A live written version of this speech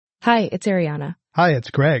Hi, it's Ariana. Hi,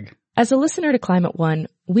 it's Greg. As a listener to Climate One,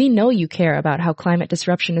 we know you care about how climate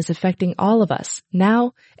disruption is affecting all of us,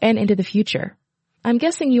 now and into the future. I'm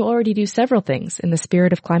guessing you already do several things in the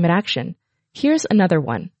spirit of climate action. Here's another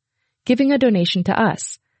one. Giving a donation to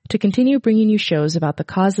us to continue bringing you shows about the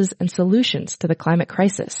causes and solutions to the climate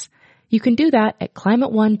crisis. You can do that at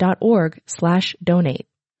climateone.org/donate.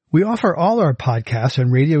 We offer all our podcasts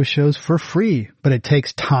and radio shows for free, but it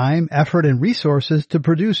takes time, effort, and resources to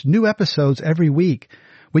produce new episodes every week.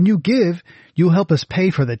 When you give, you'll help us pay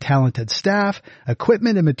for the talented staff,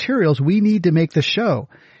 equipment, and materials we need to make the show.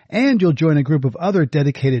 And you'll join a group of other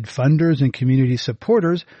dedicated funders and community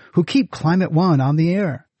supporters who keep Climate One on the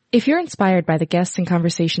air. If you're inspired by the guests and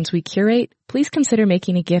conversations we curate, please consider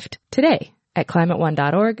making a gift today at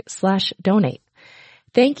climateone.org/donate.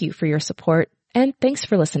 Thank you for your support, and thanks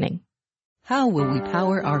for listening. How will we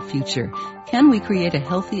power our future? Can we create a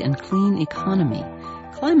healthy and clean economy?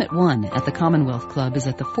 Climate One at the Commonwealth Club is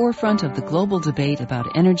at the forefront of the global debate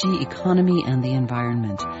about energy, economy, and the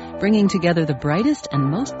environment. Bringing together the brightest and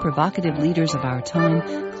most provocative leaders of our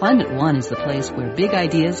time, Climate One is the place where big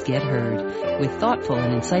ideas get heard. With thoughtful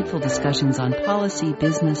and insightful discussions on policy,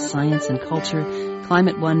 business, science, and culture,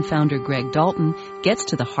 Climate One founder Greg Dalton gets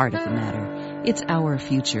to the heart of the matter. It's our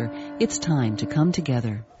future. It's time to come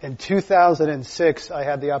together. In 2006, I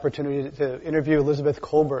had the opportunity to interview Elizabeth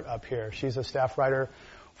Kolbert up here. She's a staff writer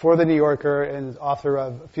for The New Yorker and author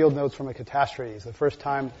of Field Notes from a Catastrophe. It's the first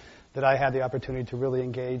time that I had the opportunity to really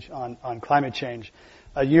engage on climate change.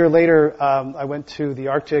 A year later, I went to the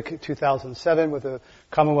Arctic 2007 with a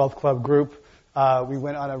Commonwealth Club group. We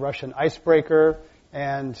went on a Russian icebreaker,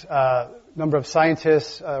 and a number of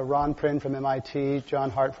scientists, Ron Prin from MIT,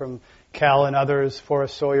 John Hart from Cal and others,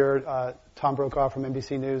 Forrest Sawyer, Tom Brokaw from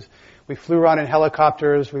NBC News. We flew around in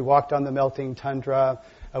helicopters. We walked on the melting tundra.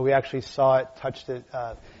 We actually saw it, touched it,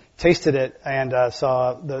 tasted it, and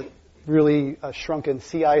saw the really shrunken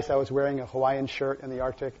sea ice. I was wearing a Hawaiian shirt in the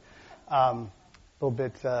Arctic. A little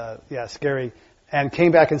bit, scary. And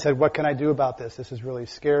came back and said, what can I do about this? This is really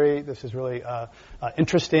scary. This is really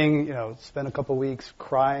interesting. You know, spent a couple weeks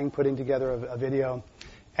crying, putting together a video.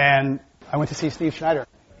 And I went to see Steve Schneider.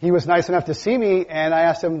 He was nice enough to see me, and I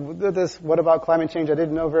asked him, what about climate change? I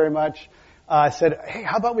didn't know very much. I said, hey,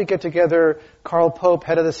 how about we get together Carl Pope,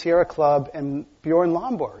 head of the Sierra Club, and Bjorn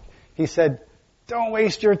Lomborg? He said, don't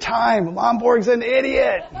waste your time. Lomborg's an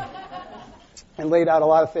idiot. And laid out a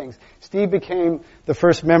lot of things. Steve became the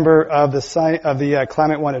first member of the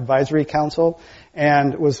Climate One Advisory Council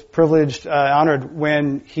and was privileged, honored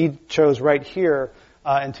when he chose right here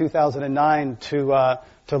in 2009 to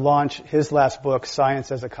launch his last book, Science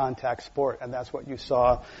as a Contact Sport, and that's what you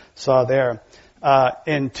saw there.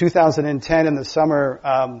 In 2010, in the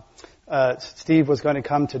summer, Steve was going to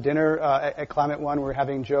come to dinner at Climate One. We're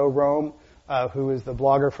having Joe Rome, who is the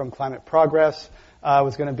blogger from Climate Progress,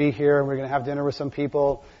 was going to be here, and we're going to have dinner with some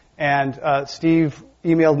people. And Steve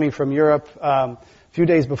emailed me from Europe a few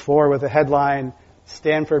days before with a headline,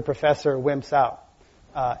 Stanford professor wimps out.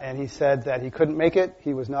 And he said that he couldn't make it,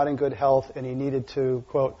 he was not in good health, and he needed to,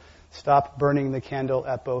 quote, stop burning the candle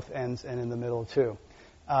at both ends and in the middle, too.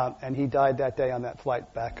 And he died that day on that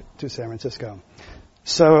flight back to San Francisco.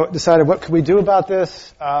 So decided, what could we do about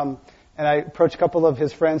this? And I approached a couple of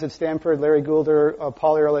his friends at Stanford, Larry Goulder,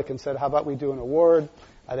 Paul Ehrlich, and said, how about we do an award?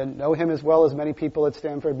 I didn't know him as well as many people at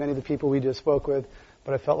Stanford, many of the people we just spoke with,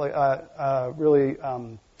 but I felt like really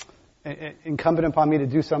incumbent upon me to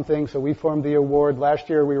do something, so we formed the award. Last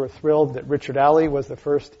year we were thrilled that Richard Alley was the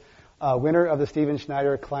first winner of the Stephen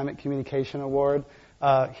Schneider Climate Communication Award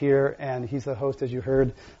here, and he's the host, as you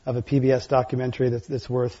heard, of a PBS documentary that's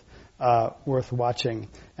worth watching.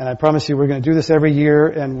 And I promise you we're going to do this every year,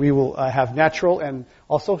 and we will have natural and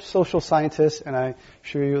also social scientists, and I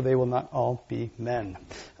assure you they will not all be men.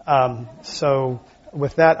 So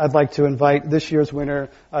with that, I'd like to invite this year's winner,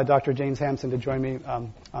 Dr. James Hansen, to join me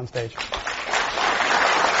on stage.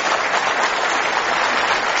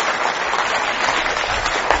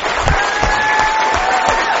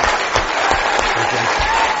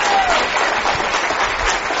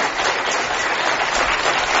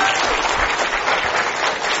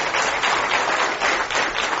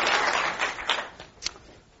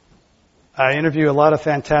 I interview a lot of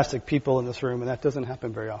fantastic people in this room, and that doesn't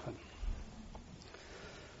happen very often.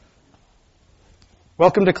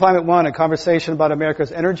 Welcome to Climate One, a conversation about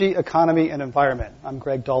America's energy, economy, and environment. I'm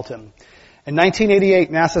Greg Dalton. In 1988,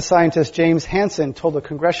 NASA scientist James Hansen told a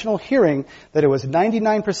congressional hearing that it was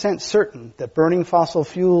 99% certain that burning fossil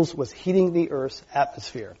fuels was heating the Earth's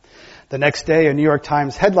atmosphere. The next day, a New York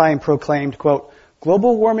Times headline proclaimed, quote,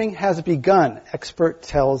 global warming has begun, expert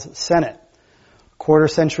tells Senate. Quarter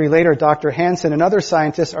century later, Dr. Hansen and other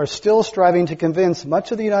scientists are still striving to convince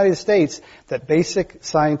much of the United States that basic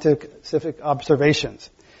scientific observations.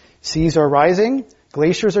 Seas are rising,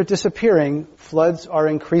 glaciers are disappearing, floods are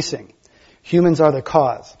increasing. Humans are the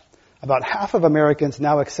cause. About half of Americans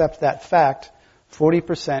now accept that fact.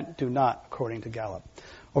 40% do not, according to Gallup.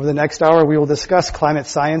 Over the next hour, we will discuss climate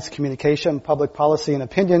science, communication, public policy, and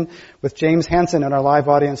opinion with James Hansen and our live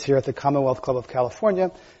audience here at the Commonwealth Club of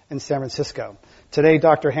California in San Francisco. Today,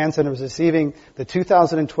 Dr. Hansen is receiving the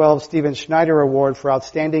 2012 Stephen Schneider Award for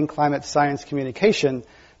Outstanding Climate Science Communication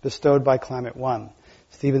bestowed by Climate One.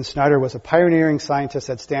 Stephen Schneider was a pioneering scientist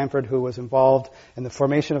at Stanford who was involved in the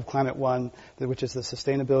formation of Climate One, which is the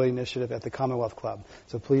sustainability initiative at the Commonwealth Club.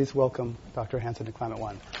 So please welcome Dr. Hansen to Climate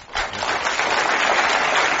One.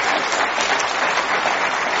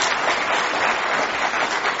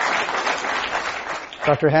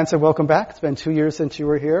 Dr. Hansen, welcome back. It's been 2 years since you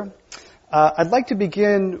were here. I'd like to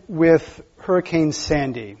begin with Hurricane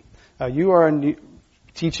Sandy. You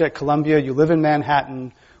teach at Columbia. You live in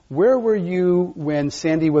Manhattan. Where were you when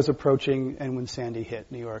Sandy was approaching and when Sandy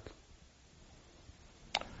hit New York?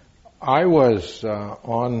 I was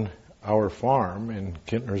on our farm in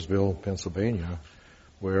Kintnersville, Pennsylvania,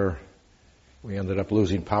 where we ended up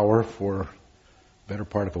losing power for the better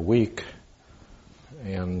part of a week,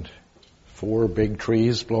 and 4 big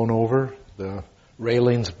trees blown over, the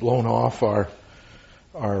railings blown off our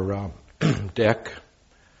deck,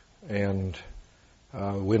 and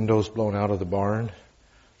windows blown out of the barn.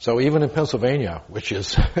 So even in Pennsylvania, which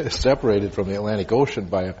is separated from the Atlantic Ocean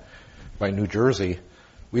by New Jersey,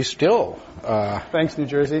 we still thanks, New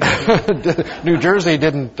Jersey. New Jersey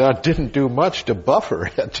didn't do much to buffer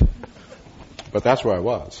it, but that's where I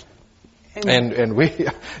was, and we,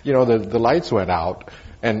 the lights went out.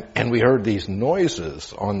 And we heard these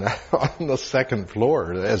noises on the second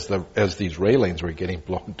floor as these railings were getting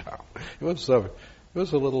blown down. It was a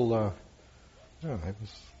little it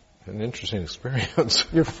was an interesting experience.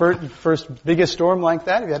 Your first biggest storm like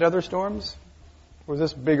that? Have you had other storms? Or was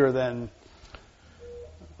this bigger than?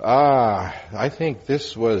 I think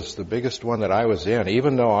this was the biggest one that I was in,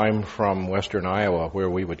 even though I'm from western Iowa, where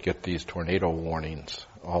we would get these tornado warnings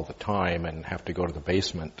all the time and have to go to the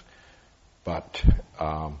basement. But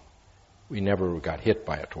we never got hit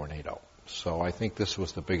by a tornado. So I think this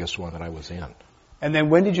was the biggest one that I was in. And then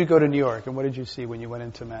when did you go to New York, and what did you see when you went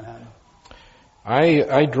into Manhattan?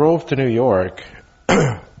 I drove to New York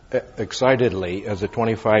excitedly as a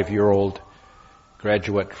 25-year-old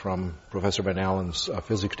graduate from Professor Van Allen's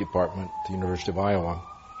physics department at the University of Iowa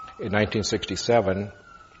in 1967,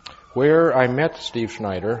 where I met Steve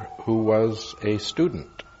Schneider, who was a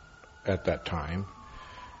student at that time.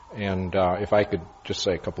 And if I could just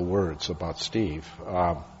say a couple words about Steve,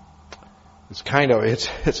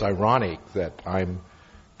 it's ironic that I'm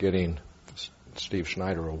getting the Steve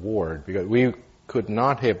Schneider Award because we could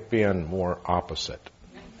not have been more opposite.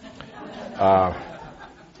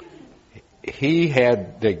 He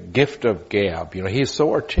had the gift of gab. He's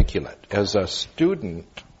so articulate as a student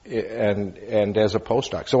and as a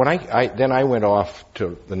postdoc. So when I went off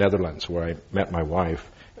to the Netherlands where I met my wife,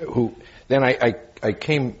 who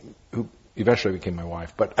eventually became my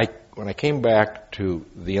wife. But when I came back to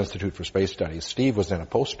the Institute for Space Studies, Steve was then a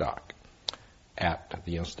postdoc at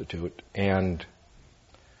the Institute. And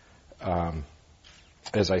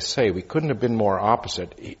as I say, we couldn't have been more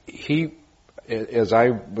opposite. He, as I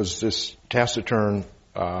was this taciturn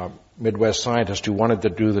Midwest scientist who wanted to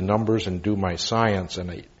do the numbers and do my science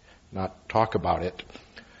and not talk about it,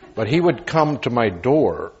 but he would come to my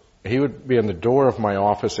door. He would be in the door of my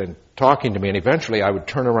office and talking to me, and eventually I would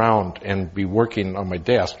turn around and be working on my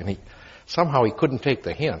desk, and somehow he couldn't take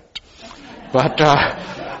the hint. But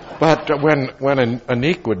when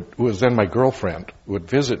Anique who was then my girlfriend, would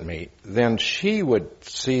visit me, then she would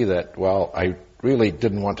see that, well, I really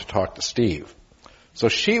didn't want to talk to Steve. So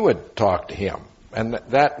she would talk to him, and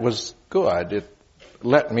that was good. It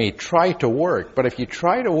let me try to work. But if you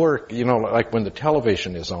try to work, like when the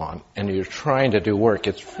television is on and you're trying to do work,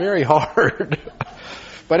 it's very hard.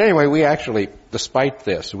 But anyway, we actually, despite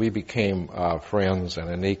this, we became friends, and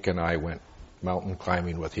Anique and I went mountain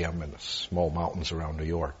climbing with him in the small mountains around New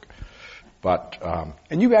York. But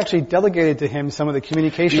and you actually delegated to him some of the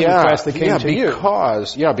communication requests that came to you.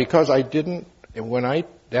 Because I didn't,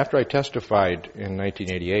 after I testified in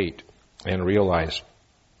 1988 and realized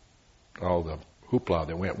all the hoopla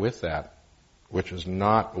that went with that, which is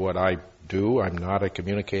not what I do. I'm not a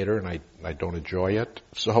communicator, and I don't enjoy it.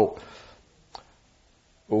 So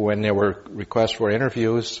when there were requests for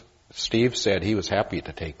interviews, Steve said he was happy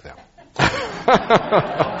to take them.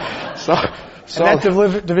 So, and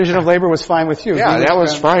that division of labor was fine with you? Yeah, that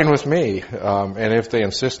was fine with me. And if they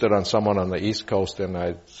insisted on someone on the East Coast, then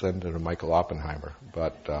I'd send it to Michael Oppenheimer.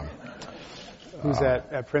 But who's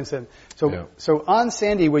at Princeton. So on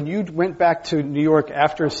Sandy, when you went back to New York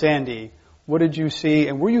after Sandy, what did you see?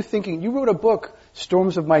 And were you thinking, you wrote a book,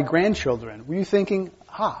 Storms of My Grandchildren. Were you thinking,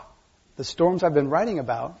 the storms I've been writing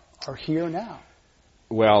about are here now?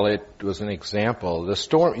 Well, it was an example. The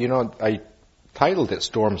storm, I titled it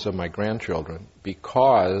Storms of My Grandchildren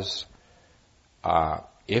because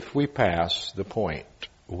if we pass the point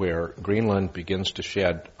where Greenland begins to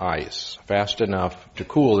shed ice fast enough to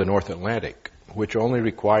cool the North Atlantic, which only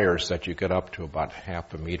requires that you get up to about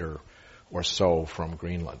half a meter or so from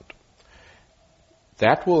Greenland,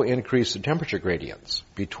 that will increase the temperature gradients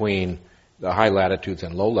between the high latitudes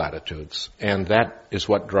and low latitudes, and that is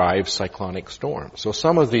what drives cyclonic storms. So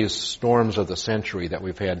some of these storms of the century that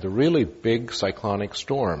we've had, the really big cyclonic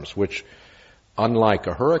storms, which, unlike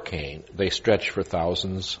a hurricane, they stretch for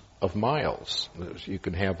thousands of miles. You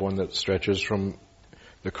can have one that stretches from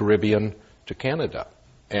the Caribbean to Canada,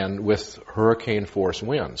 and with hurricane force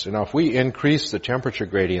winds. Now, if we increase the temperature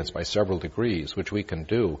gradients by several degrees, which we can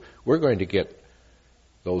do, we're going to get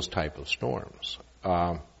those type of storms.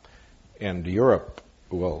 And Europe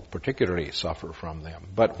will particularly suffer from them.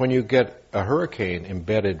 But when you get a hurricane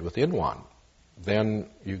embedded within one, then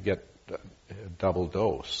you get a double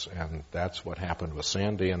dose. And that's what happened with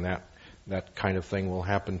Sandy, and that kind of thing will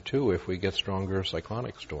happen too if we get stronger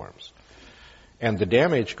cyclonic storms. And the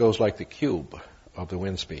damage goes like the cube of the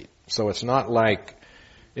wind speed. So it's not like,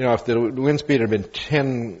 if the wind speed had been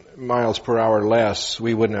 10 miles per hour less,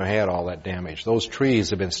 we wouldn't have had all that damage. Those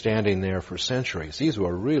trees have been standing there for centuries. These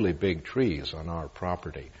were really big trees on our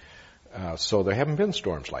property. So there haven't been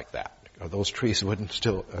storms like that. Those trees wouldn't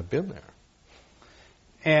still have been there.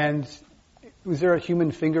 And was there a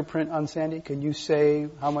human fingerprint on Sandy? Can you say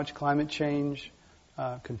how much climate change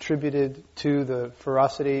contributed to the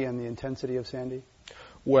ferocity and the intensity of Sandy?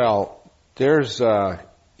 Well, there's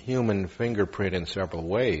human fingerprint in several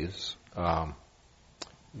ways.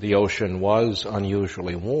 The ocean was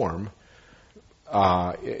unusually warm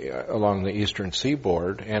along the eastern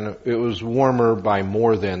seaboard, and it was warmer by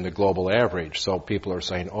more than the global average. So people are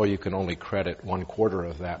saying, you can only credit 1/4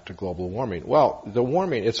 of that to global warming. Well, the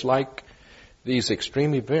warming, it's like these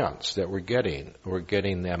extreme events that we're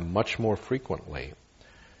getting them much more frequently.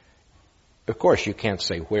 Of course, you can't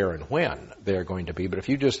say where and when they're going to be, but if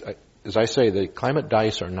you just, as I say, the climate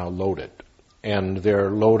dice are now loaded, and they're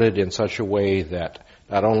loaded in such a way that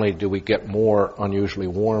not only do we get more unusually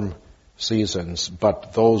warm seasons,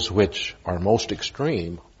 but those which are most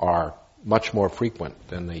extreme are much more frequent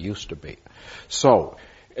than they used to be. So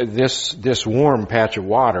this warm patch of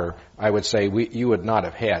water, I would say you would not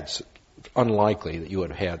have had, unlikely that you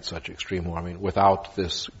would have had such extreme warming without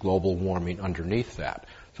this global warming underneath that.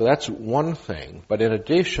 So that's one thing. But in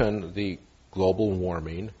addition, the global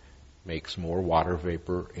warming makes more water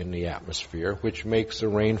vapor in the atmosphere, which makes the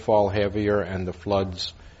rainfall heavier and the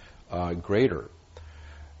floods greater.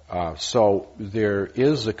 So there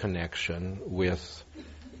is a connection with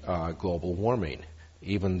global warming,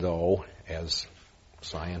 even though, as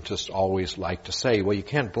scientists always like to say, well, you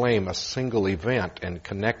can't blame a single event and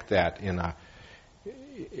connect that in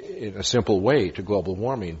a simple way to global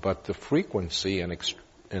warming, but the frequency and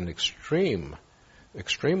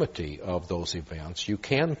extremity of those events you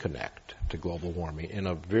can connect to global warming in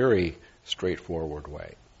a very straightforward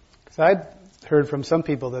way. So I'd heard from some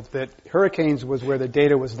people that hurricanes was where the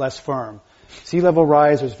data was less firm. Sea level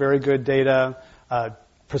rise was very good data.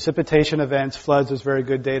 Precipitation events, floods was very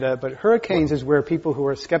good data. But hurricanes is where people who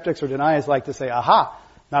are skeptics or deniers like to say,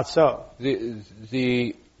 not so.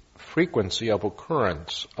 The frequency of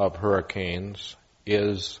occurrence of hurricanes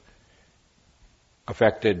is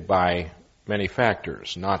affected by many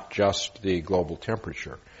factors, not just the global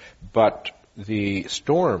temperature, but the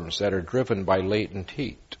storms that are driven by latent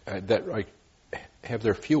heat, that have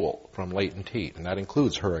their fuel from latent heat, and that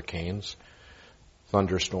includes hurricanes,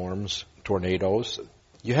 thunderstorms, tornadoes.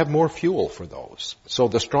 You have more fuel for those. So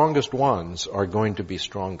the strongest ones are going to be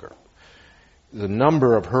stronger. The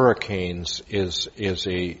number of hurricanes is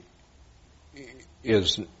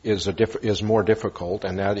more difficult,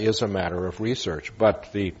 and that is a matter of research.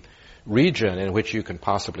 But the region in which you can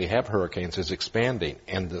possibly have hurricanes is expanding,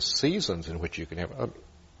 and the seasons in which you can have.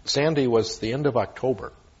 Sandy was the end of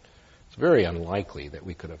October. It's very unlikely that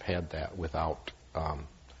we could have had that without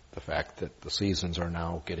the fact that the seasons are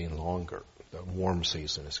now getting longer. The warm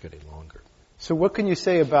season is getting longer. So what can you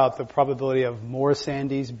say about the probability of more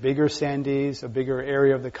Sandys, a bigger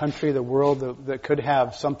area of the country, the world that could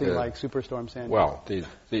have something like Superstorm Sandy? Well,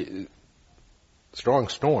 strong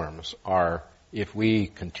storms are if we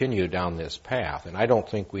continue down this path, and I don't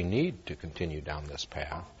think we need to continue down this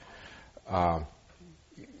path,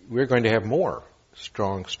 we're going to have more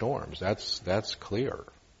strong storms. That's clear.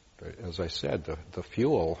 As I said, the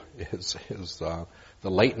fuel is the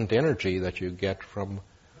latent energy that you get from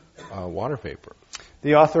water vapor.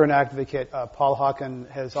 The author and advocate Paul Hawken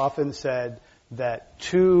has often said that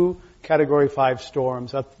 2 Category 5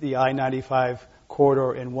 storms up the I-95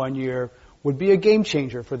 corridor in 1 year would be a game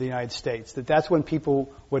changer for the United States, that's when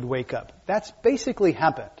people would wake up. That's basically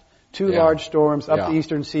happened. 2 large storms up the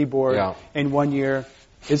eastern seaboard in 1 year.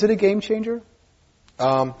 Is it a game changer?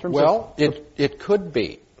 It could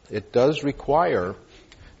be. It does require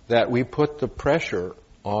that we put the pressure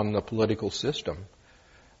on the political system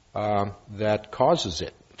that causes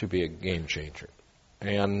it to be a game changer.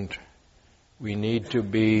 And we need to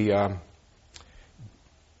be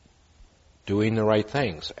doing the right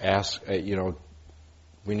things.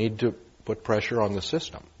 We need to put pressure on the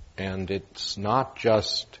system. And it's not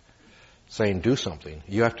just saying do something.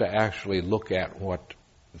 You have to actually look at what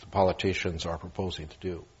the politicians are proposing to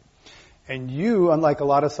do. And you, unlike a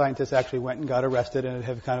lot of scientists, actually went and got arrested and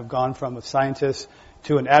have kind of gone from a scientist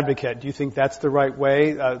to an advocate. Do you think that's the right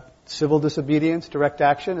way? Civil disobedience, direct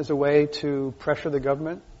action is a way to pressure the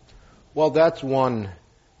government? Well, that's one.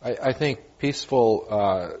 I think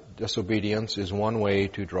peaceful disobedience is one way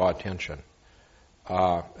to draw attention.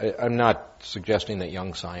 I'm not suggesting that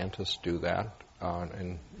young scientists do that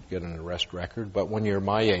and get an arrest record, but when you're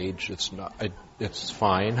my age, it's not. It's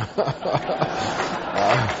fine.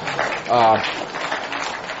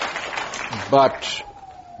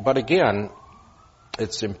 But again,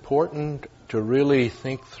 it's important to really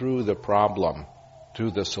think through the problem, to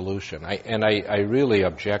the solution. I really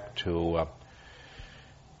object to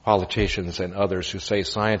politicians and others who say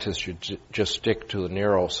scientists should just stick to the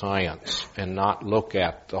narrow science and not look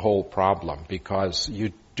at the whole problem, because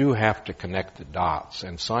you do have to connect the dots,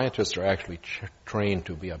 and scientists are actually trained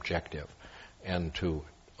to be objective and to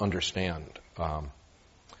understand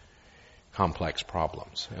complex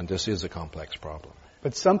problems, and this is a complex problem.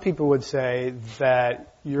 But some people would say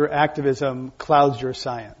that your activism clouds your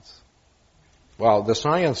science. Well, the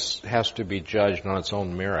science has to be judged on its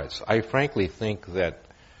own merits. I frankly think that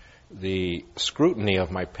the scrutiny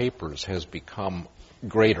of my papers has become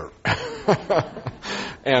greater.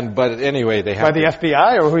 But anyway, they have by the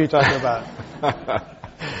FBI, or who are you talking about?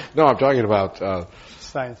 No, I'm talking about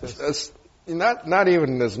scientists. Not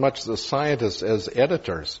even as much the scientists as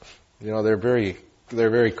editors. They're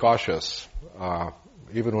very cautious.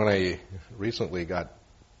 Even when I recently got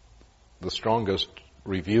the strongest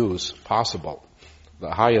reviews possible,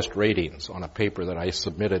 the highest ratings on a paper that I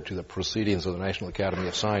submitted to the Proceedings of the National Academy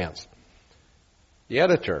of Science, the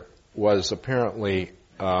editor was apparently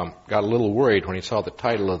got a little worried when he saw the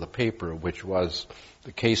title of the paper, which was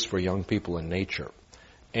The Case for Young People in Nature.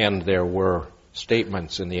 And there were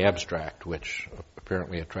statements in the abstract which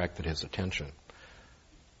apparently attracted his attention.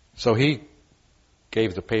 So he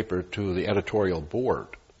gave the paper to the editorial board,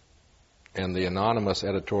 and the anonymous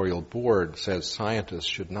editorial board says scientists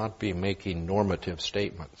should not be making normative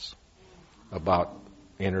statements about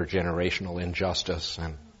intergenerational injustice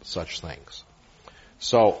and such things.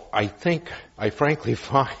 So I frankly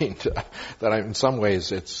find that in some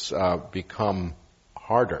ways it's become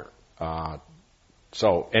harder.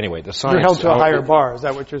 So anyway, the science... You're held to a higher bar, is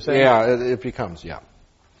that what you're saying? Yeah, it becomes, yeah.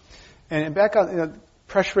 And back on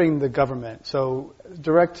pressuring the government. So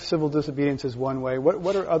direct civil disobedience is one way.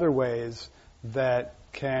 What are other ways that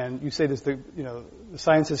you say this, the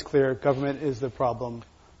science is clear, government is the problem.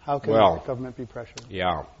 How can the government be pressured?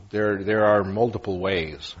 Yeah, there are multiple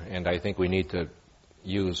ways, and I think we need to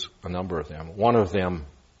use a number of them. One of them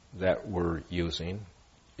that we're using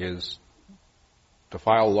is to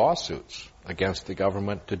file lawsuits against the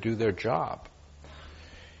government to do their job.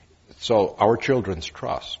 So Our Children's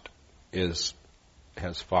Trust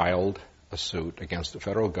has filed a suit against the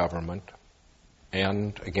federal government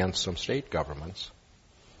and against some state governments,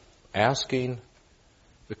 asking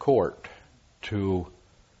the court to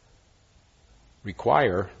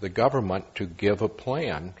require the government to give a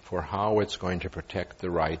plan for how it's going to protect the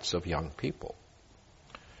rights of young people.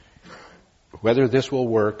 Whether this will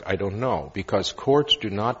work, I don't know, because courts do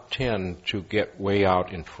not tend to get way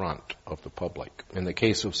out in front of the public. In the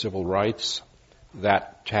case of civil rights,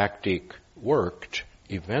 that tactic worked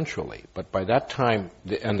eventually, but by that time,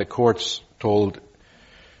 the courts told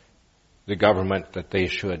the government that they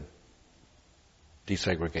should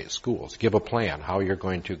desegregate schools, give a plan how you're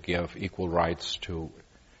going to give equal rights to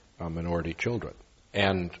minority children.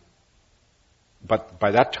 But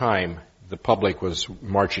by that time, the public was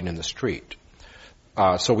marching in the street.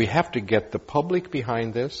 So we have to get the public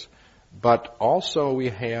behind this, but also we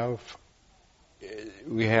have in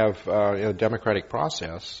a democratic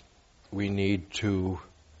process, we need to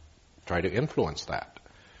try to influence that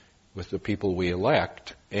with the people we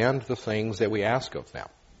elect and the things that we ask of them.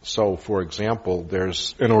 So, for example,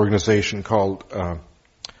 there's an organization called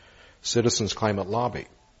Citizens Climate Lobby,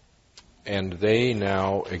 and they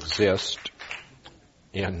now exist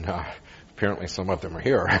in apparently some of them are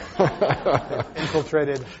here.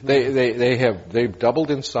 Infiltrated. They've doubled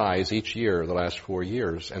in size each year the last 4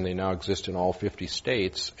 years, and they now exist in all 50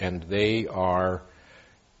 states, and they are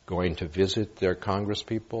going to visit their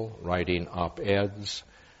congresspeople, writing op-eds,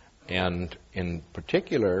 and in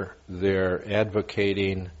particular, they're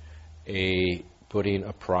advocating putting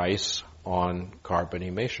a price on carbon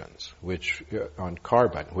emissions, which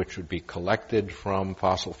would be collected from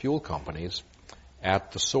fossil fuel companies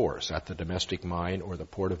at the source, at the domestic mine or the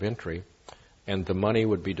port of entry, and the money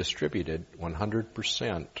would be distributed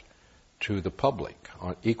 100% to the public,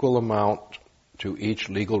 on equal amount to each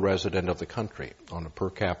legal resident of the country on a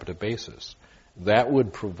per capita basis. That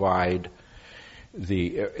would provide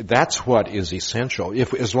that's what is essential.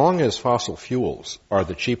 As long as fossil fuels are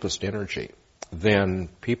the cheapest energy, then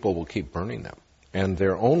people will keep burning them. And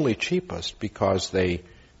they're only cheapest because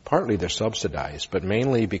partly they're subsidized, but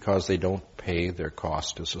mainly because they don't pay their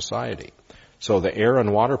cost to society. So the air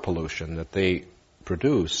and water pollution that they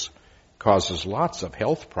produce causes lots of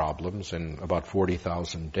health problems and about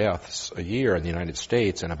 40,000 deaths a year in the United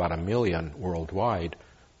States and about 1 million worldwide.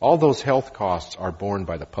 All those health costs are borne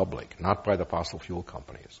by the public, not by the fossil fuel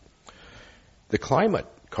companies. The climate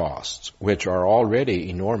costs, which are already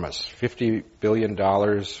enormous, $50 billion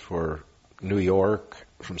for New York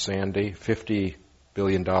from Sandy, $50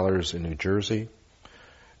 billion in New Jersey,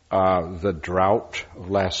 the drought of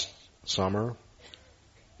last summer.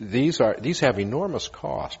 These have enormous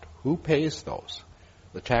cost. Who pays those?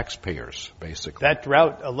 The taxpayers, basically. That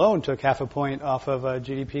drought alone took 0.5 point off of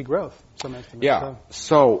GDP growth, some estimates. Yeah.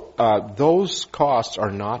 So those costs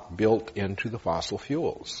are not built into the fossil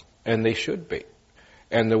fuels, and they should be.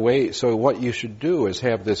 And so what you should do is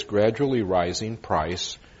have this gradually rising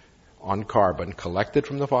price on carbon collected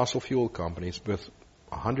from the fossil fuel companies with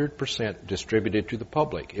 100% distributed to the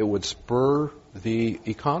public. It would spur the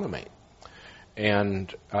economy.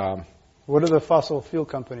 And what do the fossil fuel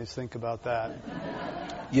companies think about that?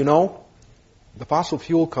 The fossil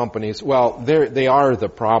fuel companies, well, they are the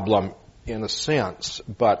problem in a sense,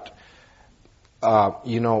 but,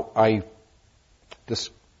 I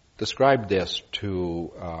described this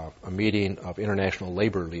to a meeting of international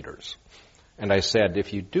labor leaders. And I said,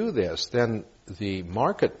 if you do this, then the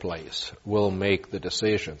marketplace will make the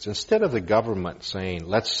decisions. Instead of the government saying,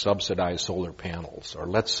 let's subsidize solar panels or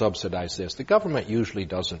let's subsidize this, the government usually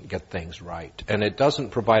doesn't get things right. And it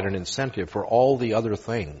doesn't provide an incentive for all the other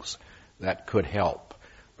things that could help.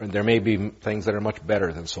 And there may be things that are much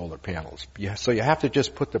better than solar panels. So you have to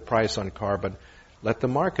just put the price on carbon. Let the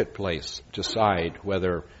marketplace decide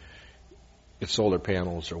whether it's solar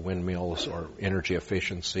panels or windmills or energy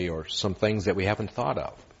efficiency or some things that we haven't thought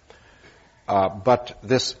of. But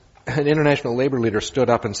an international labor leader stood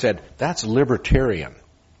up and said, that's libertarian,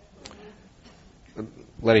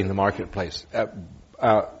 letting the marketplace.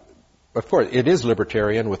 Of course, it is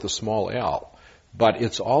libertarian with a small l, but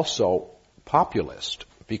it's also populist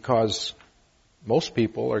because most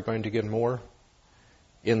people are going to get more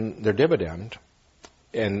in their dividend,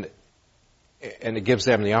 and it gives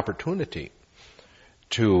them the opportunity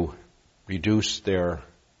to reduce their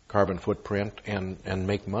carbon footprint and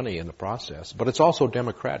make money in the process. But it's also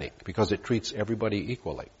democratic because it treats everybody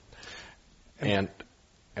equally. And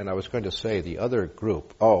I was going to say the other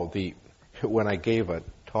group, when I gave a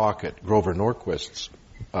talk at Grover Norquist's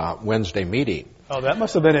Wednesday meeting. Oh, that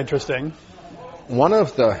must have been interesting.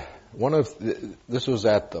 This was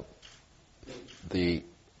at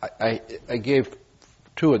I gave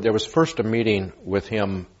two. There was first a meeting with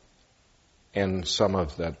him and some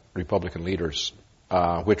of the Republican leaders,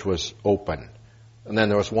 which was open. And then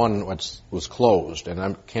there was one which was closed, and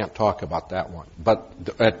I can't talk about that one. But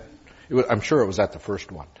I'm sure it was at the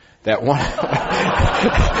first one. That one,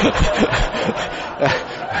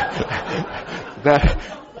 that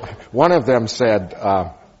one of them said,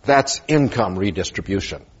 that's income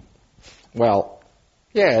redistribution. Well,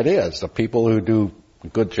 yeah, it is. The people who do a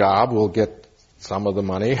good job will get some of the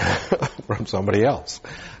money from somebody else.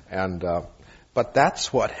 And but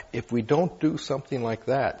that's what, if we don't do something like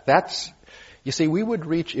that,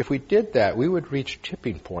 if we did that, we would reach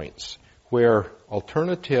tipping points where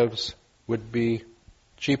alternatives would be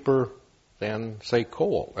cheaper than, say,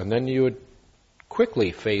 coal. And then you would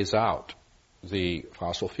quickly phase out the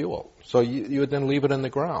fossil fuel. So you would then leave it in the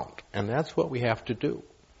ground. And that's what we have to do.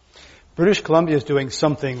 British Columbia is doing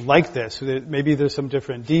something like this. Maybe there's some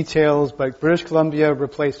different details, but British Columbia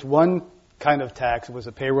replaced one kind of tax, it was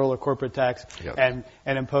a payroll or corporate tax, yes,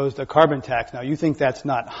 and imposed a carbon tax. Now, you think that's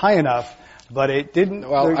not high enough, but it didn't.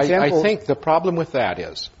 Well, I think the problem with that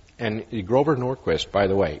is, and Grover Norquist, by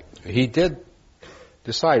the way, he did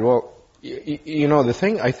decide, well, the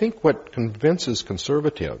thing, I think what convinces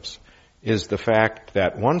conservatives is the fact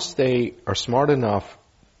that once they are smart enough,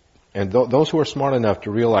 and those who are smart enough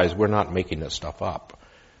to realize we're not making this stuff up,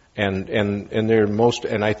 and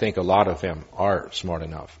I think a lot of them are smart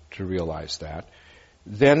enough to realize that,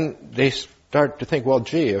 then they start to think, well,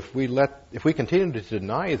 gee, if we continue to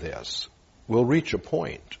deny this, we'll reach a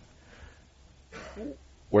point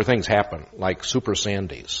where things happen, like Super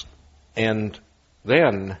Sandys. And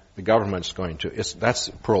then the government's that's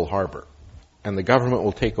Pearl Harbor. And the government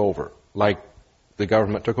will take over, like the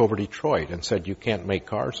government took over Detroit and said, you can't make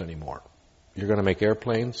cars anymore. You're going to make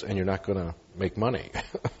airplanes and you're not going to make money.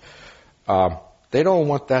 They don't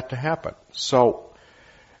want that to happen. So,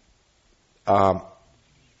 they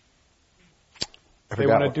want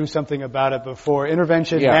to do something about it before.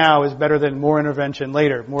 Intervention now is better than more intervention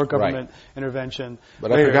later, more government intervention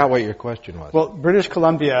But later. I forgot what your question was. Well, British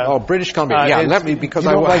Columbia. Oh, British Columbia. Let me, because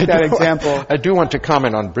I like that example. I do want to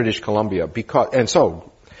comment on British Columbia and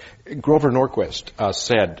so Grover Norquist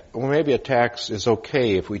said, well, maybe a tax is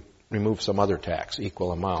okay if we remove some other tax,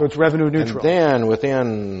 equal amount. So it's revenue neutral. And then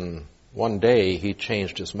within one day, he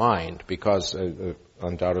changed his mind because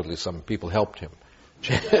undoubtedly some people helped him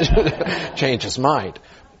change his mind.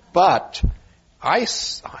 But I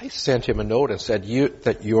sent him a note and said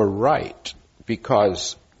that you're right,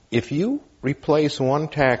 because if you replace one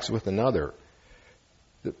tax with another,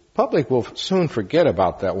 the public will soon forget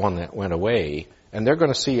about that one that went away, and they're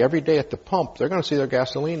going to see every day at the pump, they're going to see their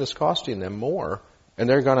gasoline is costing them more, and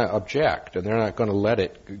they're going to object, and they're not going to let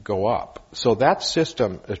it go up. So that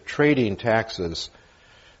system of trading taxes,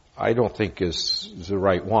 I don't think is the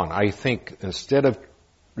right one. I think instead of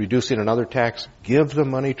reducing another tax, give the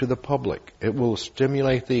money to the public. It will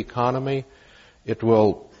stimulate the economy. It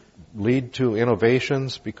will lead to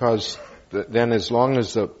innovations, because then as long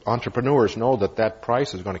as the entrepreneurs know that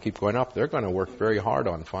price is going to keep going up, they're going to work very hard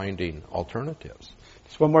on finding alternatives.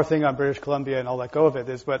 Just one more thing on British Columbia, and I'll let go of it,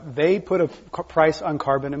 is but they put a price on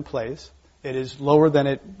carbon in place. It is lower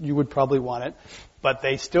than you would probably want it, but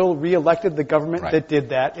they still re-elected the government that did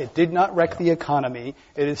that. It did not wreck the economy.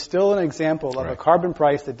 It is still an example of a carbon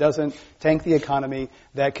price that doesn't tank the economy,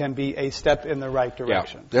 that can be a step in the right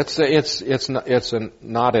direction. Yeah, it's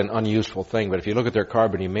not an unuseful thing, but if you look at their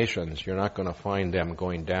carbon emissions, you're not going to find them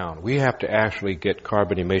going down. We have to actually get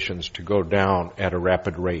carbon emissions to go down at a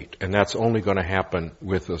rapid rate, and that's only going to happen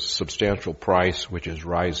with a substantial price which is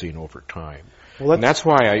rising over time. Well, and that's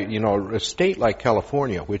why a state like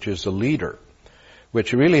California, which is a leader,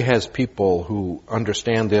 which really has people who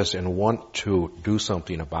understand this and want to do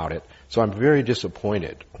something about it. So I'm very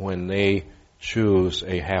disappointed when they choose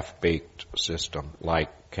a half-baked system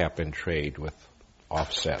like cap and trade with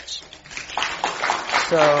offsets.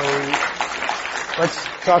 So let's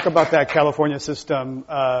talk about that California system.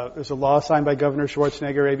 There's a law signed by Governor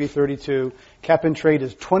Schwarzenegger, AB 32. Cap and trade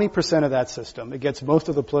is 20% of that system. It gets most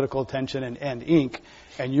of the political attention and ink.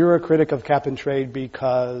 And you're a critic of cap and trade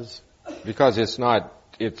because? Because it's not,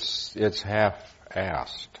 it's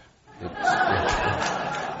half-assed.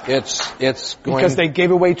 It's going... Because they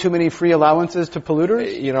gave away too many free allowances to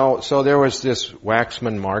polluters? So there was this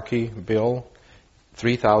Waxman-Markey bill,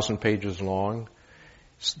 3,000 pages long.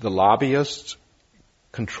 The lobbyists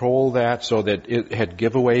control that so that it had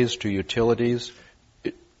giveaways to utilities,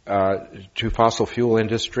 to fossil fuel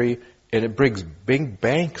industry, and it brings big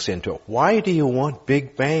banks into it. Why do you want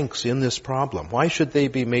big banks in this problem? Why should they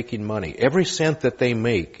be making money? Every cent that they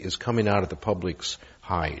make is coming out of the public's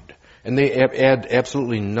hide, and they add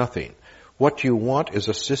absolutely nothing. What you want is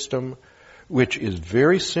a system which is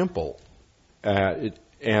very simple,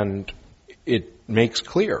 and it makes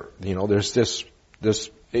clear. There's this.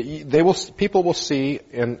 People will see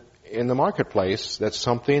in the marketplace that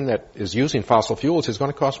something that is using fossil fuels is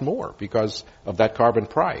going to cost more because of that carbon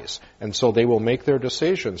price. And so they will make their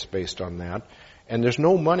decisions based on that. And there's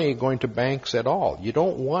no money going to banks at all. You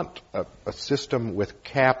don't want a system with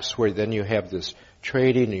caps where then you have this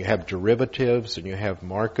trading, and you have derivatives, and you have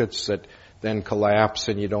markets that then collapse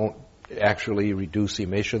and you don't actually reduce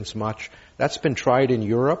emissions much. That's been tried in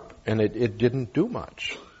Europe, and it didn't do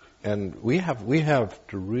much. And we have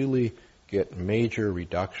to really get major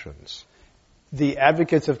reductions. the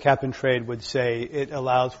advocates of cap and trade would say it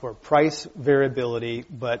allows for price variability,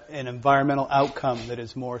 but an environmental outcome that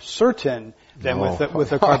is more certain than with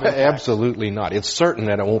the carbon tax. Absolutely not. It's certain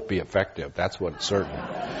that it won't be effective. That's what it's certain.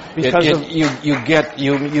 Because you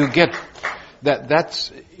get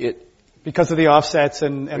that's it. Because of the offsets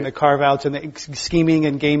and the carve-outs and the scheming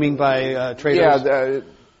and gaming by traders. Yeah,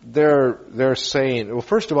 they're saying, well,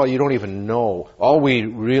 first of all, you don't even know. All we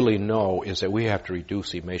really know is that we have to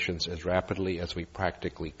reduce emissions as rapidly as we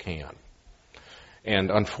practically can. And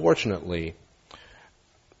unfortunately,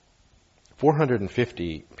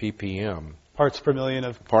 450 ppm parts per million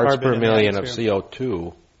of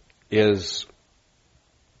CO2 is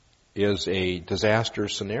a disaster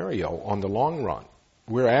scenario on the long run.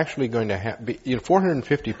 We're actually going to have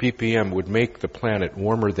 450 ppm would make the planet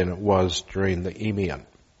warmer than it was during the Eemian.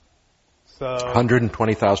 So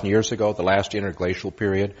 120,000 years ago, the last interglacial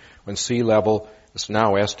period, when sea level is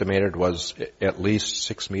now estimated was at least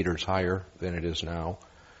 6 meters higher than it is now.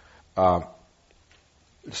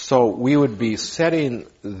 So we would be setting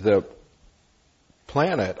the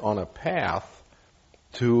planet on a path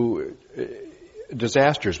to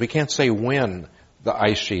disasters. We can't say when the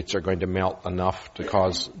ice sheets are going to melt enough to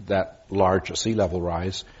cause that large a sea level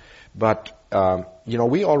rise. But,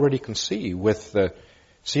 we already can see with the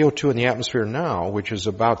CO2 in the atmosphere now, which is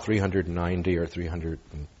about 390 or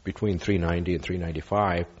between 390 and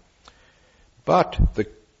 395. But the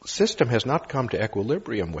system has not come to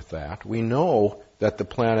equilibrium with that. We know that the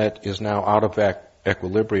planet is now out of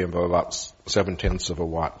equilibrium of about 0.7 of a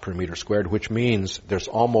watt per meter squared, which means there's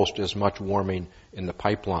almost as much warming in the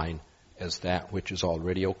pipeline as that which has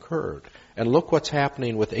already occurred. And look what's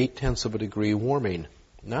happening with 0.8 of a degree warming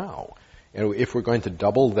now. And if we're going to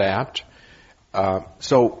double that,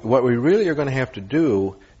 so what we really are going to have to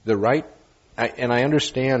do, and I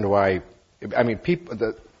understand why,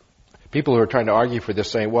 people who are trying to argue for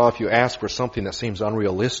this saying, well, if you ask for something that seems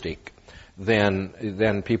unrealistic,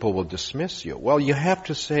 then people will dismiss you. Well, you have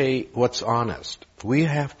to say what's honest. We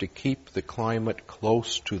have to keep the climate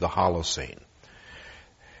close to the Holocene.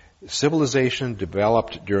 Civilization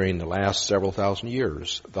developed during the last several thousand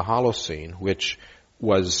years, the Holocene, which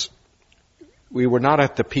we were not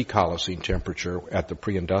at the peak Holocene temperature at the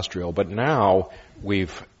pre-industrial, but now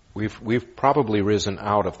we've probably risen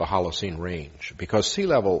out of the Holocene range because sea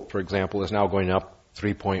level, for example, is now going up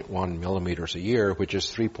 3.1 millimeters a year, which is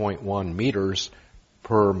 3.1 meters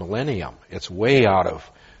per millennium. It's way out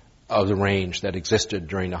of the range that existed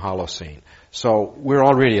during the Holocene. So we're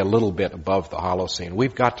already a little bit above the Holocene.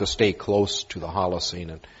 We've got to stay close to the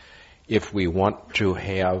Holocene if we want to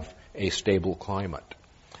have a stable climate.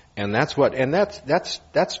 And that's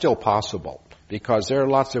still possible because there are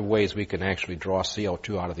lots of ways we can actually draw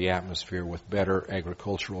CO2 out of the atmosphere with better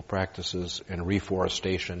agricultural practices and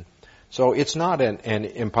reforestation. So it's not an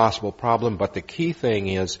impossible problem, but the key thing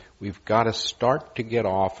is we've got to start to get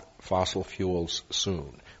off fossil fuels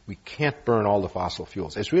soon. We can't burn all the fossil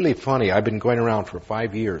fuels. It's really funny. I've been going around for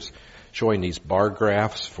 5 years showing these bar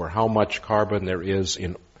graphs for how much carbon there is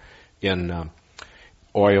in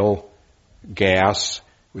oil, gas,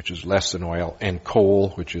 which is less than oil, and coal,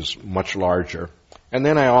 which is much larger. And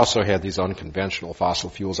then I also had these unconventional fossil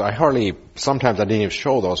fuels. Sometimes I didn't even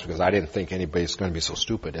show those because I didn't think anybody's going to be so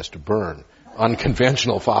stupid as to burn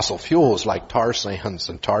unconventional fossil fuels like tar sands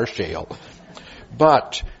and tar shale.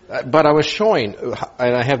 But I was showing,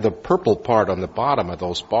 and I have the purple part on the bottom of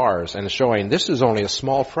those bars, and showing this is only a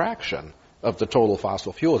small fraction of the total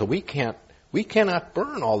fossil fuels. We cannot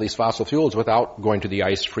burn all these fossil fuels without going to the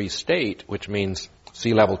ice-free state, which means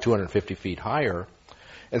sea level 250 feet higher.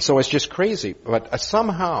 And so it's just crazy. But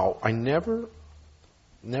somehow I never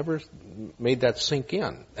made that sink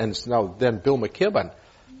in. And now then Bill McKibben,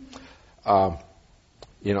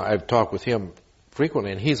 I've talked with him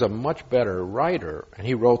frequently, and he's a much better writer. And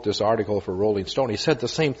he wrote this article for Rolling Stone. He said the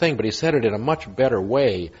same thing, but he said it in a much better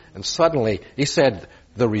way. And suddenly he said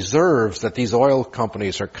the reserves that these oil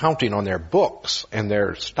companies are counting on their books and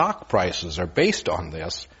their stock prices are based on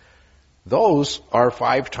this. Those are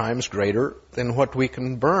 5 times greater than what we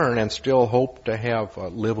can burn and still hope to have a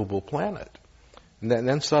livable planet. And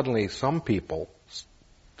then suddenly some people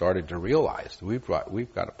started to realize we've got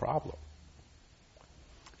a problem.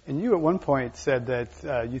 And you at one point said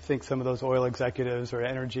that you think some of those oil executives or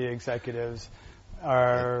energy executives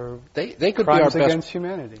are they could crimes be our against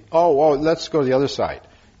humanity. Oh, let's go to the other side.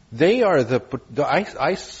 They are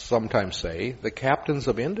I sometimes say the captains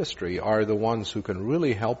of industry are the ones who can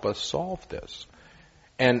really help us solve this.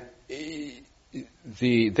 And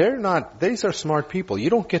these are smart people. You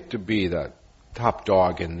don't get to be the top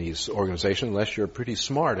dog in these organizations unless you're pretty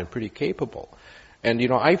smart and pretty capable. And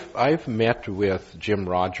I've met with Jim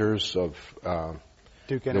Rogers of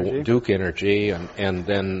Duke Energy, Duke Energy, and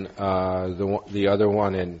then the other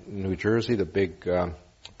one in New Jersey, the big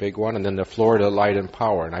one, and then the Florida Light and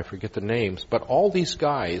Power, and I forget the names. But all these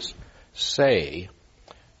guys say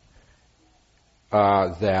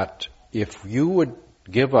that if you would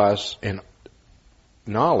give us an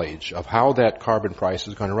knowledge of how that carbon price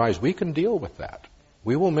is going to rise, we can deal with that.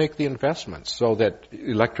 We will make the investments so that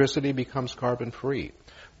electricity becomes carbon-free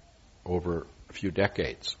over a few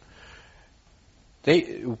decades.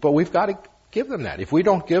 But we've got to give them that. If we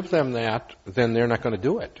don't give them that, then they're not going to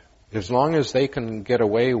do it. As long as they can get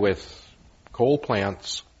away with coal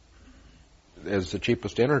plants as the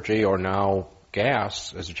cheapest energy, or now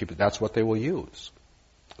gas as the cheapest, that's what they will use.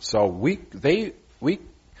 So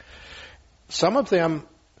some of them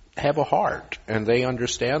have a heart, and they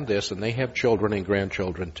understand this, and they have children and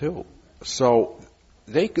grandchildren too. So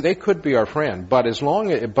they could be our friend, but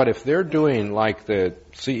if they're doing like the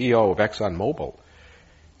CEO of ExxonMobil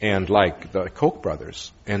and like the Koch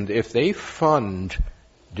brothers, and if they fund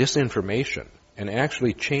disinformation and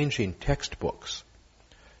actually changing textbooks,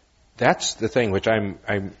 that's the thing which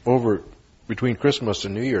I'm over between Christmas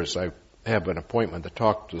and New Year's. I have an appointment to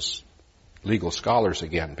talk to legal scholars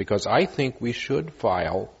again, because I think we should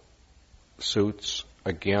file suits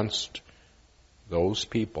against those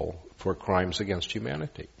people for crimes against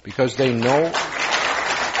humanity, because they know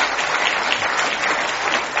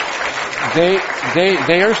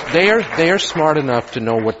they are smart enough to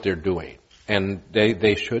know what they're doing, and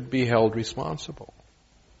they should be held responsible.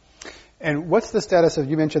 And what's the status of,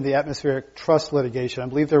 you mentioned the atmospheric trust litigation. I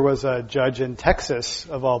believe there was a judge in Texas,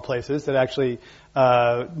 of all places, that actually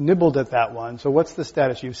nibbled at that one. So what's the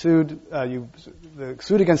status? You sued, the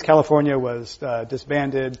suit against California was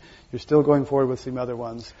disbanded. You're still going forward with some other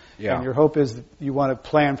ones. Yeah. And your hope is you want to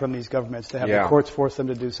plan from these governments to have the courts force them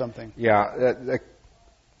to do something. Yeah.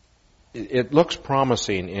 It looks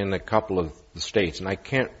promising in a couple of the states, and I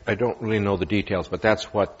don't really know the details, but that's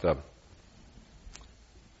what the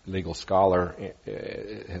legal scholar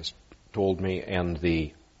has told me, and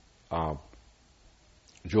the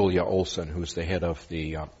Julia Olson, who's the head of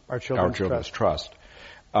the Our Children's Trust.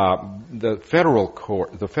 The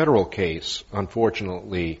federal case,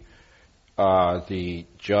 unfortunately, the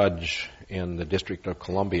judge in the District of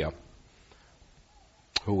Columbia,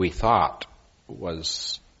 who we thought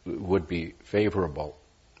would be favorable,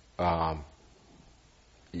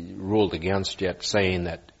 ruled against it, saying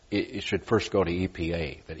that it should first go to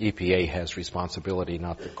EPA, that EPA has responsibility,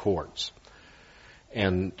 not the courts.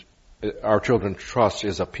 And Our Children's Trust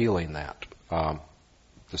is appealing that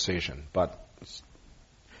decision. But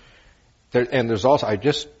there's also, I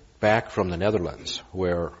just back from the Netherlands,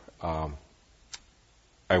 where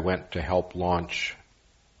I went to help launch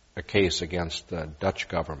a case against the Dutch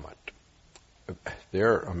government.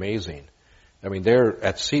 They're amazing. I mean, they're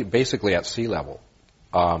basically at sea level,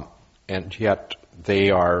 and yet they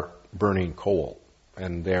are burning coal,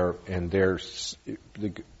 and the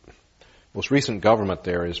most recent government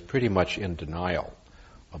there is pretty much in denial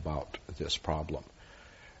about this problem.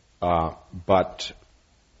 But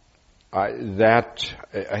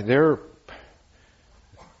they're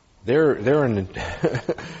an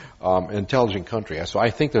intelligent country, so I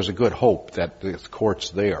think there's a good hope that the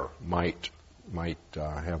courts there might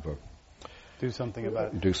have do something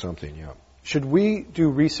about it. Do something, yeah. Should we do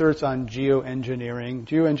research on geoengineering?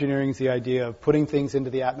 Geoengineering is the idea of putting things into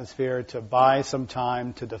the atmosphere to buy some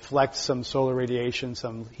time, to deflect some solar radiation,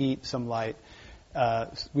 some heat, some light.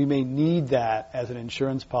 We may need that as an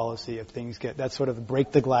insurance policy if things get, that's sort of the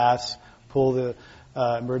break the glass, pull the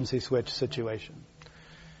emergency switch situation.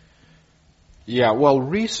 Yeah, well,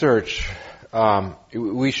 research,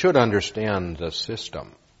 we should understand the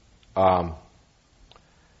system. And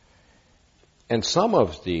some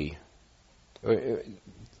of the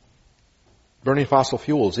burning fossil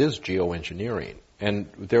fuels is geoengineering, and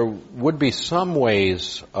there would be some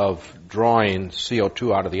ways of drawing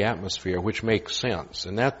CO2 out of the atmosphere which makes sense.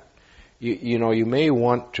 And that, you may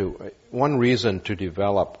want to, one reason to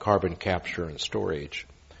develop carbon capture and storage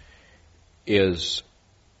is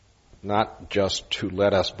not just to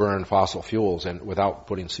let us burn fossil fuels and without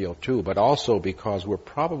putting CO2, but also because we're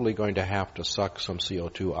probably going to have to suck some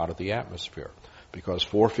CO2 out of the atmosphere, because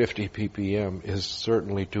 450 ppm is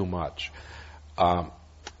certainly too much.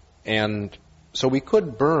 And so we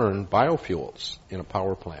could burn biofuels in a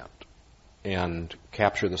power plant and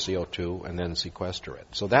capture the CO2 and then sequester it.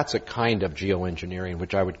 So that's a kind of geoengineering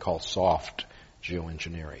which I would call soft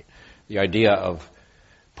geoengineering. The idea of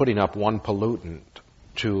putting up one pollutant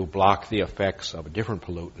to block the effects of a different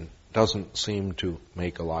pollutant doesn't seem to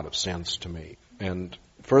make a lot of sense to me. And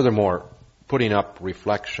furthermore, putting up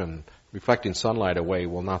reflecting sunlight away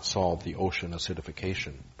will not solve the ocean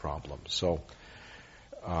acidification problem. So,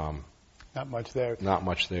 not much there. Not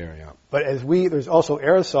much there, yeah. But there's also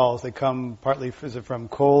aerosols that come partly from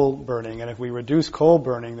coal burning, and if we reduce coal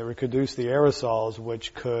burning, then we could reduce the aerosols,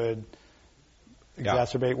 which could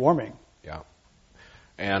exacerbate warming. Yeah.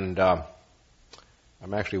 And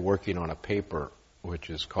I'm actually working on a paper which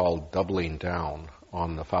is called Doubling Down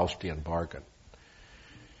on the Faustian Bargain.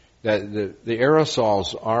 The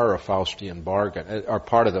aerosols are a Faustian bargain, are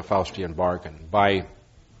part of the Faustian bargain. By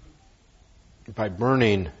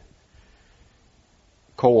burning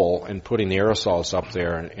coal and putting the aerosols up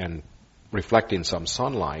there and reflecting some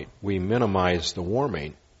sunlight, we minimize the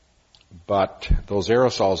warming. But those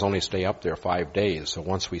aerosols only stay up there 5 days. So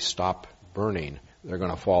once we stop burning, they're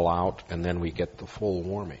going to fall out, and then we get the full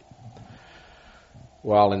warming.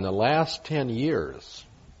 Well, in the last 10 years,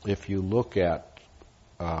 if you look at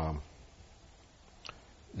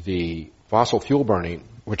the fossil fuel burning,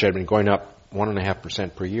 which had been going up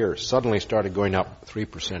 1.5% per year, suddenly started going up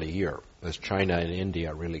 3% a year as China and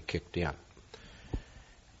India really kicked in.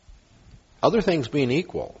 Other things being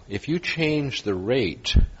equal, if you change the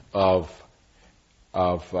rate of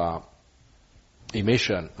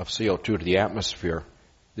emission of CO2 to the atmosphere,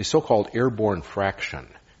 the so-called airborne fraction,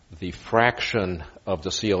 the fraction of the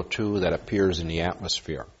CO2 that appears in the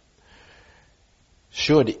atmosphere,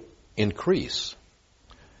 should increase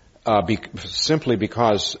simply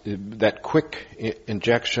because that quick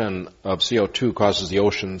injection of CO2 causes the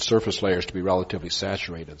ocean surface layers to be relatively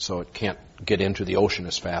saturated, so it can't get into the ocean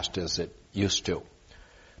as fast as it used to.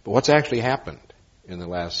 But what's actually happened in the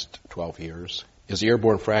last 12 years is the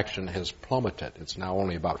airborne fraction has plummeted. It's now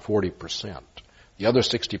only about 40%. The other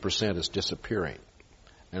 60% is disappearing.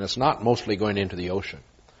 And it's not mostly going into the ocean.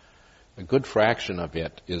 A good fraction of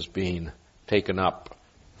it is being taken up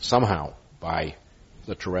somehow by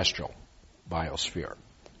the terrestrial biosphere.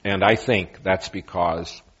 And I think that's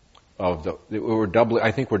because of we're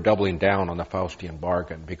doubling down on the Faustian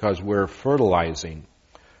bargain because we're fertilizing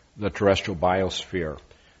the terrestrial biosphere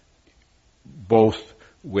both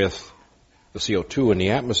with the CO2 in the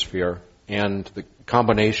atmosphere and the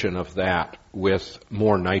combination of that with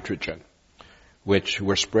more nitrogen, which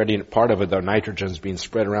we're spreading. Part of it, the nitrogen is being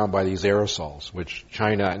spread around by these aerosols, which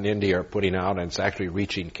China and India are putting out, and it's actually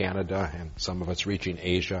reaching Canada, and some of it's reaching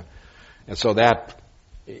Asia. And so that,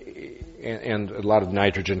 and a lot of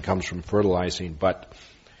nitrogen comes from fertilizing. But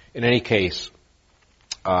in any case,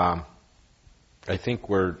 I think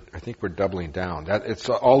we're doubling down. It's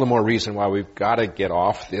all the more reason why we've got to get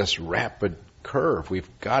off this rapid curve. We've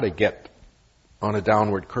got to get on a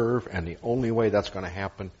downward curve, and the only way that's going to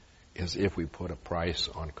happen is if we put a price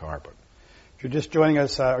on carbon. If you're just joining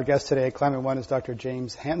us, our guest today at Climate One is Dr.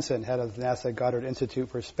 James Hansen, head of the NASA Goddard Institute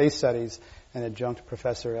for Space Studies and adjunct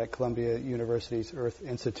professor at Columbia University's Earth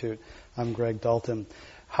Institute. I'm Greg Dalton.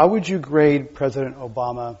 How would you grade President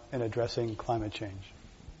Obama in addressing climate change?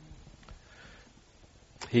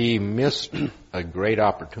 He missed a great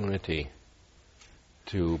opportunity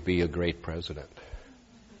to be a great president.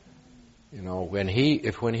 You know, when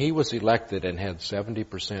he was elected and had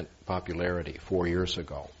 70% popularity 4 years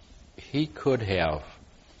ago, he could have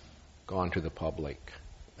gone to the public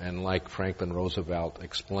and, like Franklin Roosevelt,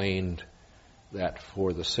 explained that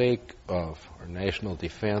for the sake of our national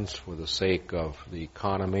defense, for the sake of the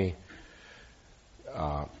economy,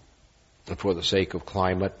 and for the sake of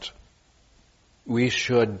climate, we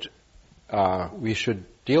should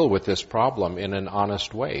deal with this problem in an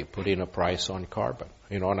honest way, putting a price on carbon.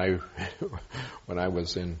 You know, and when I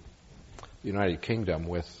was in the United Kingdom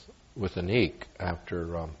with Anique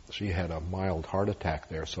after she had a mild heart attack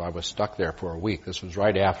there, so I was stuck there for a week. This was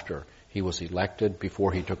right after he was elected,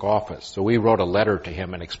 before he took office. So we wrote a letter to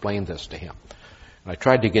him and explained this to him. And I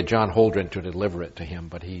tried to get John Holdren to deliver it to him,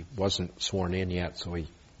 but he wasn't sworn in yet, so he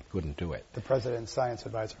couldn't do it. The President's science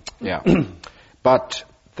advisor. Yeah. But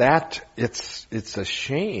it's a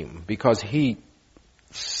shame because he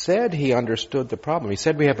said he understood the problem. He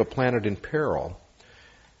said we have a planet in peril.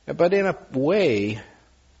 But in a way,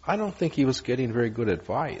 I don't think he was getting very good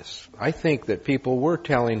advice. I think that people were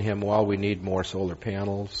telling him, well, we need more solar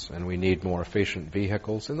panels and we need more efficient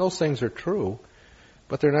vehicles. And those things are true,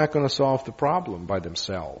 but they're not going to solve the problem by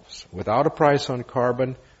themselves. Without a price on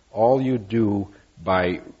carbon, all you do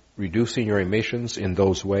by reducing your emissions in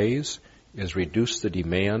those ways is reduce the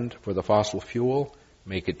demand for the fossil fuel,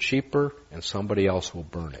 make it cheaper, and somebody else will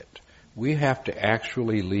burn it. We have to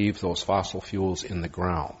actually leave those fossil fuels in the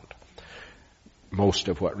ground, most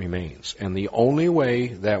of what remains. And the only way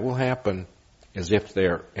that will happen is if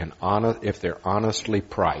they're honestly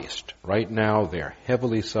priced. Right now, they're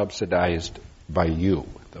heavily subsidized by you,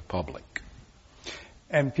 the public.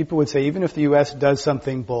 And people would say, even if the U.S. does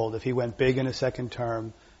something bold, if he went big in a second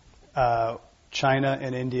term, China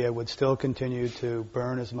and India would still continue to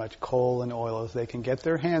burn as much coal and oil as they can get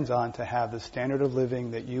their hands on to have the standard of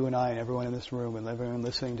living that you and I and everyone in this room and everyone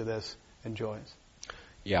listening to this enjoys.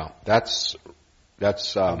 Yeah, that's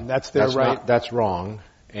their right. That's wrong.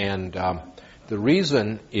 And the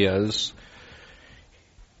reason is,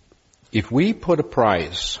 if we put a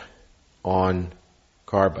price on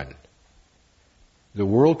carbon, the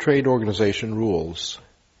World Trade Organization rules,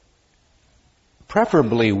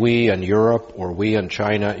 preferably we in Europe or we in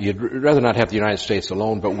China, you'd rather not have the United States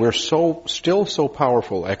alone, but we're still so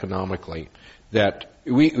powerful economically that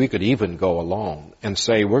we could even go alone and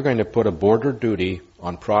say we're going to put a border duty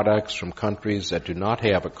on products from countries that do not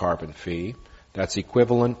have a carbon fee. That's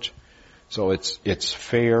equivalent, so it's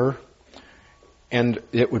fair, and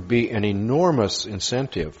it would be an enormous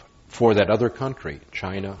incentive for that other country,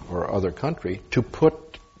 China or other country, to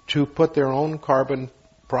put their own carbon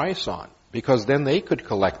price on, because then they could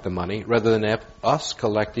collect the money rather than have us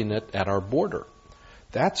collecting it at our border.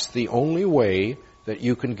 That's the only way that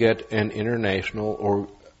you can get an international or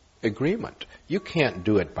agreement. You can't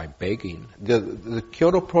do it by begging. The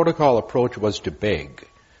Kyoto Protocol approach was to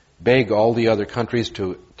beg all the other countries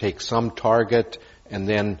to take some target and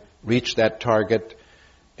then reach that target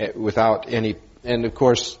without any, and of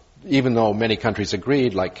course, even though many countries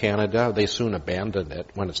agreed, like Canada, they soon abandoned it.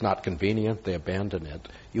 When it's not convenient, they abandon it.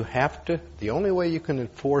 The only way you can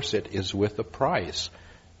enforce it is with a price.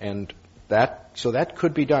 And so that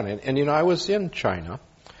could be done. And I was in China,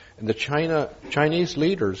 and the Chinese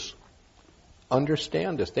leaders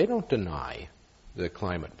understand this. They don't deny the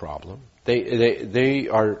climate problem. They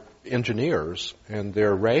are engineers, and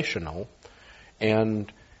they're rational,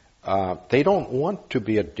 and they don't want to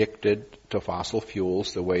be addicted to fossil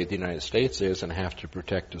fuels the way the United States is and have to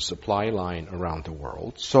protect a supply line around the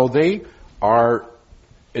world. So they are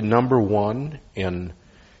number one in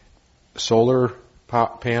solar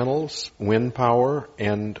panels, wind power,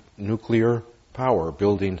 and nuclear power,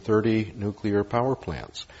 building 30 nuclear power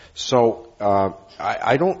plants. So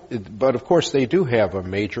but of course they do have a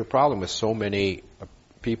major problem with so many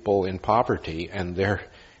people in poverty, and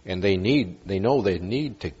they know they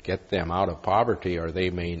need to get them out of poverty, or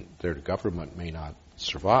their government may not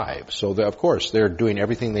survive. So of course they're doing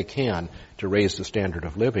everything they can to raise the standard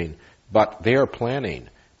of living, but they are planning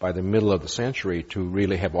by the middle of the century to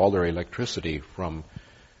really have all their electricity from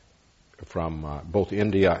both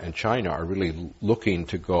India and China are really looking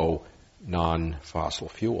to go non-fossil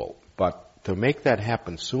fuel. But to make that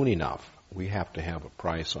happen soon enough, we have to have a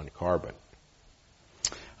price on carbon.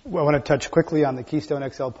 Well, I want to touch quickly on the Keystone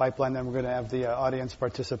XL pipeline, then we're going to have the audience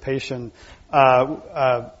participation.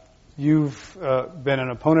 You've been an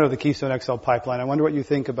opponent of the Keystone XL pipeline. I wonder what you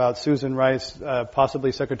think about Susan Rice,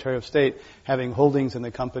 possibly Secretary of State, having holdings in the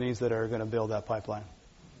companies that are going to build that pipeline.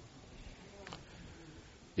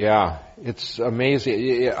 Yeah, it's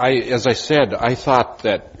amazing. As I said, I thought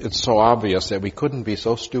that it's so obvious that we couldn't be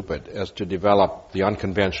so stupid as to develop the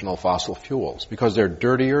unconventional fossil fuels, because they're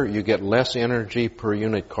dirtier, you get less energy per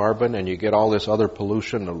unit carbon, and you get all this other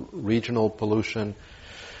pollution, regional pollution.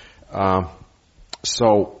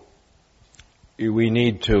 So we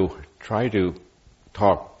need to try to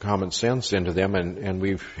talk common sense into them, and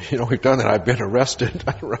we've done that. I've been arrested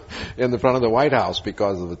in the front of the White House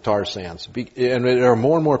because of the tar sands. And there are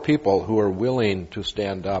more and more people who are willing to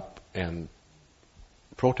stand up and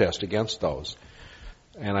protest against those.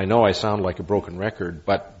 And I know I sound like a broken record,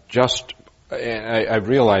 but I've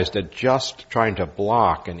realized that just trying to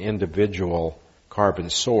block an individual carbon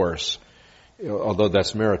source, although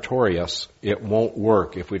that's meritorious, it won't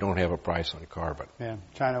work if we don't have a price on carbon. Yeah,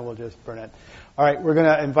 China will just burn it. All right, we're going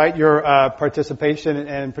to invite your participation,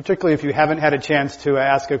 and particularly if you haven't had a chance to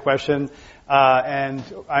ask a question, and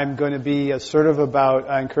I'm going to be assertive about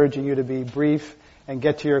encouraging you to be brief and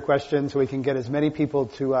get to your question so we can get as many people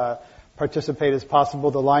to participate as possible.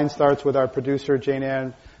 The line starts with our producer, Jane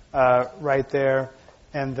Ann, right there,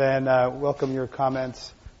 and then welcome your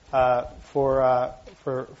comments for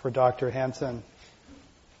Dr. Hansen.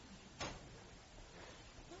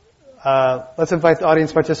 Let's invite the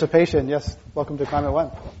audience participation. Yes, welcome to Climate One.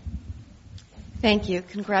 Thank you.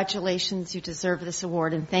 Congratulations. You deserve this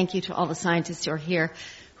award. And thank you to all the scientists who are here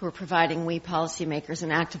who are providing we policymakers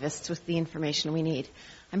and activists with the information we need.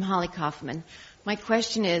 I'm Holly Kaufman. My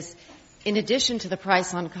question is, in addition to the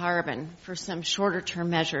price on carbon, for some shorter-term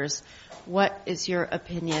measures, what is your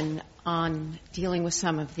opinion on dealing with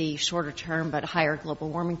some of the shorter-term but higher global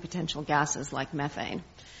warming potential gases like methane,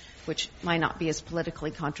 which might not be as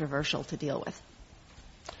politically controversial to deal with?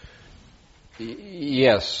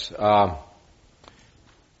 Yes.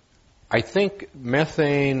 I think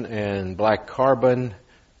methane and black carbon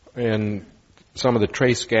and some of the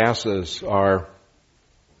trace gases are,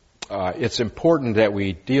 it's important that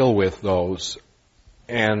we deal with those,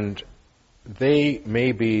 and they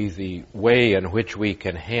may be the way in which we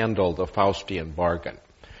can handle the Faustian bargain.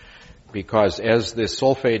 Because as the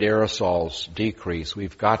sulfate aerosols decrease,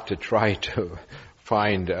 we've got to try to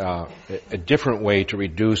find a different way to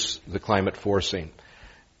reduce the climate forcing,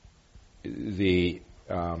 the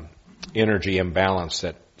energy imbalance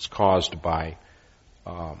that's caused by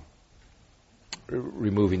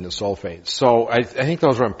removing the sulfates. So I think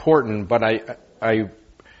those are important, but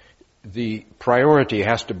the priority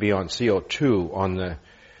has to be on CO2 on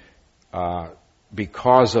the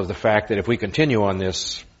because of the fact that if we continue on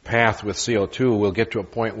this path with CO2, we'll get to a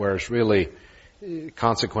point where it's really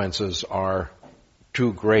consequences are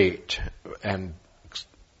too great and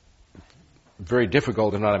very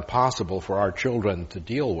difficult and not impossible for our children to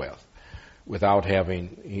deal with without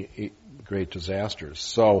having great disasters.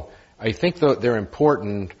 So I think that they're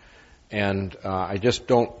important, and I just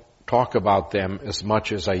don't talk about them as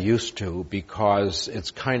much as I used to because it's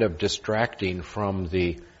kind of distracting from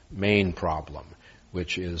the main problem,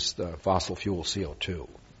 which is the fossil fuel CO2.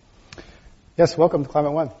 Yes, welcome to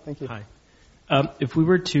Climate One. Thank you. Hi. If we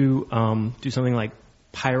were to do something like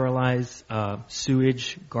pyrolyze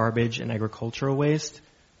sewage, garbage, and agricultural waste,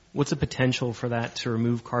 what's the potential for that to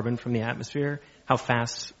remove carbon from the atmosphere? How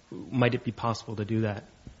fast might it be possible to do that?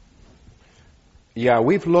 Yeah,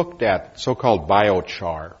 we've looked at so-called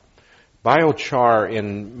biochar. Biochar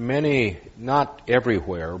in many, not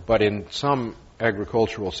everywhere, but in some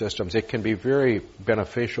agricultural systems, it can be very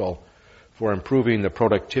beneficial for improving the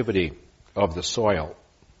productivity of the soil.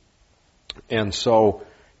 And so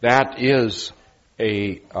that is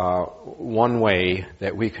a one way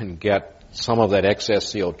that we can get some of that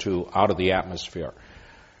excess CO2 out of the atmosphere.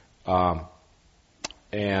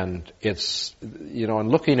 And it's, in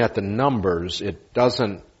looking at the numbers, it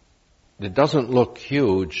doesn't look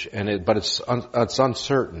huge, but it's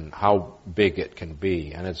uncertain how big it can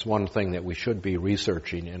be. And it's one thing that we should be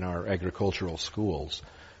researching in our agricultural schools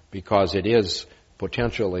because it is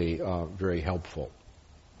potentially very helpful.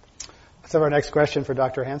 Let's have our next question for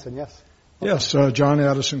Dr. Hansen. Yes. Yes, John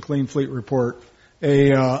Addison, Clean Fleet Report.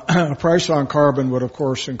 A price on carbon would, of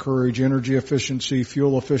course, encourage energy efficiency,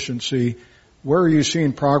 fuel efficiency. Where are you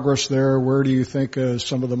seeing progress there? Where do you think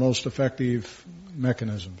some of the most effective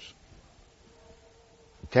mechanisms?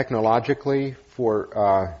 Technologically,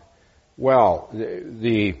 the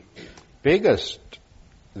biggest,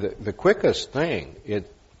 the quickest thing,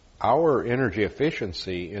 our energy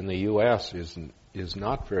efficiency in the U.S. is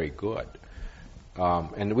not very good.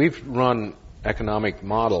 And we've run economic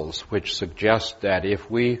models which suggest that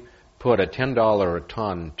if we put a $10 a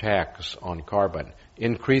ton tax on carbon,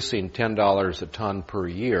 increasing $10 a ton per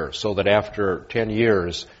year so that after 10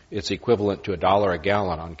 years it's equivalent to $1 a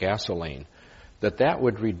gallon on gasoline, that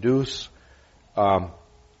would reduce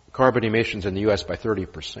carbon emissions in the U.S. by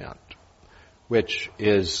 30%, which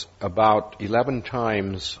is about 11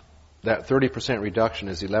 times, that 30% reduction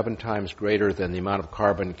is 11 times greater than the amount of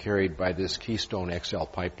carbon carried by this Keystone XL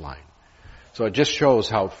pipeline. So it just shows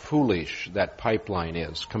how foolish that pipeline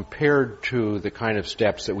is compared to the kind of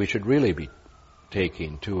steps that we should really be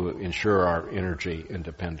taking to ensure our energy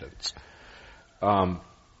independence. But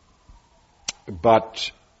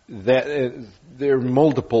there are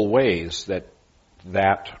multiple ways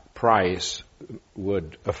that price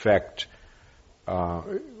would affect,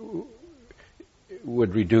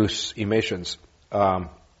 would reduce emissions. I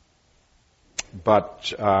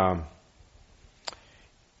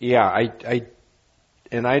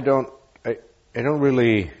don't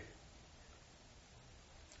really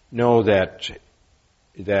know that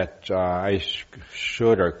I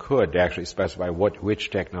should or could actually specify which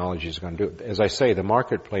technology is going to do it. As I say, the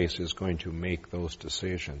marketplace is going to make those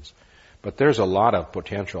decisions. But there's a lot of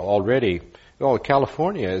potential already.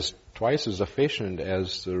 California is twice as efficient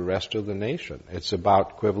as the rest of the nation. It's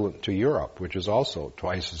about equivalent to Europe, which is also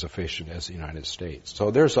twice as efficient as the United States.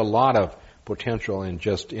 So there's a lot of potential in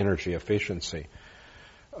just energy efficiency.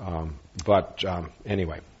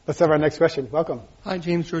 Anyway. Let's have our next question. Welcome. Hi,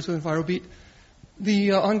 James George with EnviroBeat.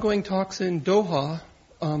 The ongoing talks in Doha,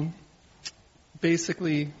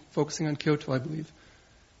 basically focusing on Kyoto, I believe.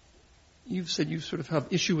 You've said you sort of have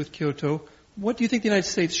issue with Kyoto. what do you think the United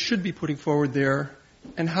States should be putting forward there,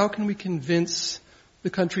 and how can we convince the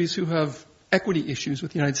countries who have equity issues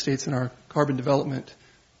with the United States in our carbon development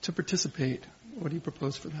to participate? What do you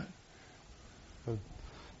propose for that?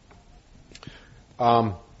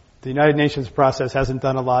 The United Nations process hasn't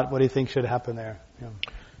done a lot. What do you think should happen there?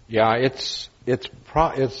 Yeah, as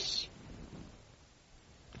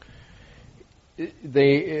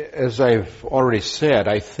I've already said,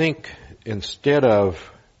 I think instead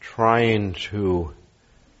of trying to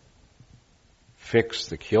fix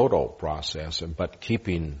the Kyoto process, but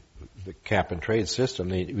keeping the cap and trade system,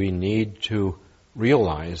 we need to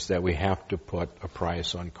realize that we have to put a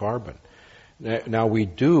price on carbon. Now we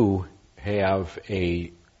do have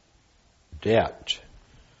a debt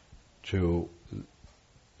to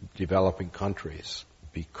developing countries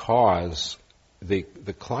because the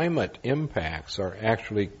climate impacts are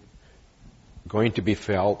actually going to be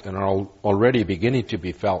felt and are already beginning to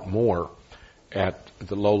be felt more at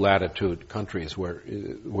the low latitude countries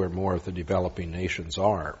where more of the developing nations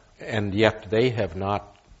are. And yet they have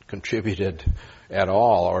not contributed at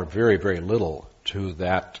all or very, very little to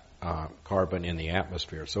that carbon in the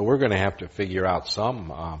atmosphere. So we're going to have to figure out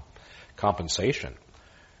some compensation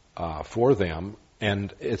for them.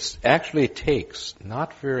 And it actually takes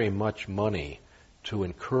not very much money to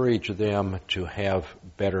encourage them to have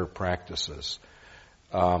better practices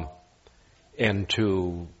and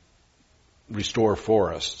to restore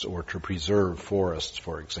forests or to preserve forests,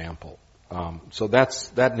 for example. So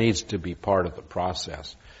that needs to be part of the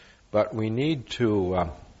process. But we need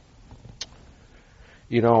to,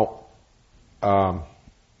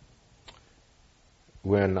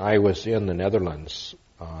 when I was in the Netherlands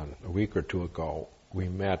a week or two ago, we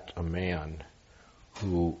met a man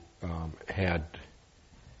who had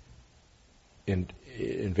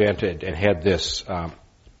invented and had this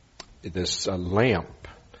lamp,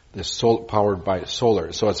 powered by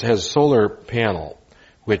solar. So it has a solar panel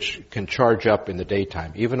which can charge up in the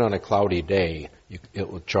daytime. Even on a cloudy day, it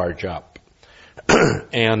will charge up.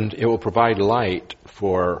 And it will provide light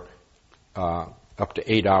for up to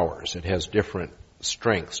 8 hours. It has different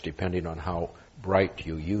strengths depending on how bright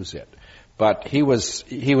you use it. But he was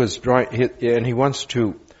drawing, and he wants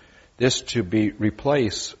this to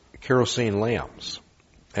replace kerosene lamps.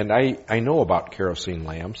 And I know about kerosene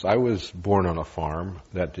lamps. I was born on a farm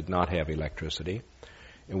that did not have electricity,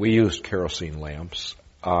 and we used kerosene lamps.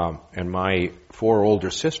 And my 4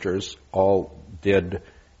 older sisters all did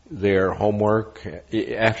their homework.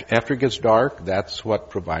 After it gets dark, that's what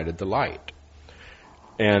provided the light.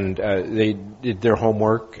 And they did their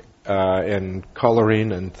homework and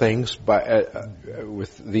coloring and things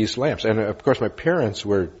with these lamps. And of course, my parents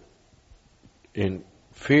were in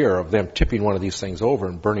fear of them tipping one of these things over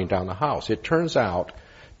and burning down the house. It turns out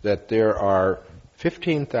that there are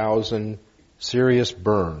 15,000 serious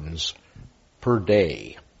burns per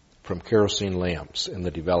day from kerosene lamps in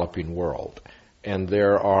the developing world. And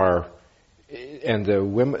there are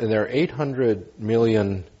 800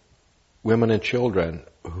 million women and children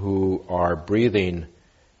who are breathing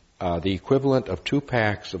the equivalent of 2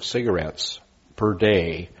 packs of cigarettes per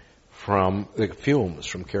day from the fumes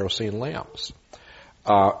from kerosene lamps.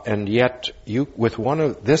 And yet, with one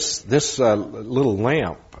of this little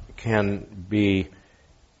lamp it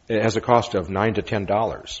has a cost of $9 to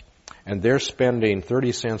 $10, and they're spending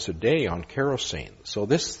 30 cents a day on kerosene. So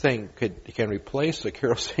this thing can replace a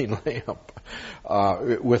kerosene lamp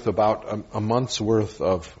with about a month's worth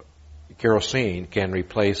of kerosene can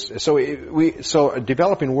replace. So a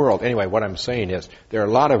developing world. Anyway, what I'm saying is there are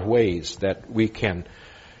a lot of ways that we can.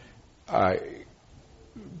 The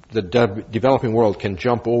developing world can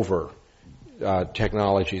jump over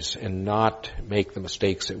technologies and not make the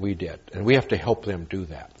mistakes that we did. And we have to help them do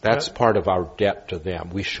that. That's part of our debt to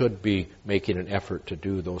them. We should be making an effort to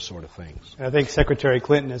do those sort of things. I think Secretary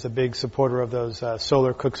Clinton is a big supporter of those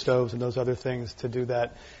solar cook stoves and those other things to do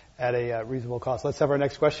that at a reasonable cost. Let's have our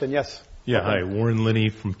next question. Yes. Yeah, hi. Warren Linney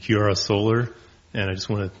from Kiara Solar. And I just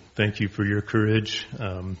want to thank you for your courage.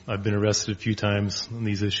 I've been arrested a few times on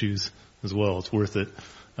these issues as well. It's worth it.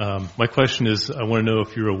 My question is, I want to know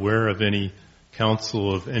if you're aware of any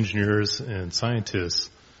council of engineers and scientists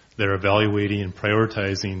that are evaluating and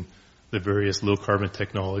prioritizing the various low-carbon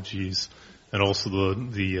technologies and also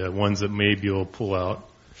the ones that may be able to pull out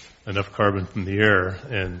enough carbon from the air,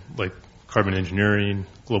 and like carbon engineering,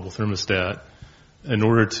 global thermostat, in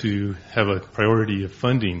order to have a priority of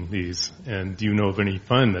funding these. And do you know of any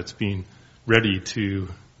fund that's being ready to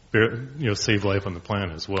save life on the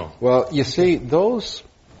planet as well? Well, you see, those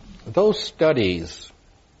studies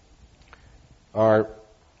are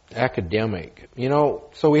academic.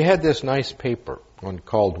 So we had this nice paper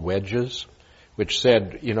called Wedges, which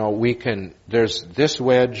said, there's this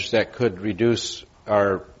wedge that could reduce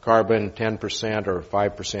our carbon 10% or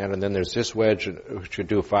 5%, and then there's this wedge which could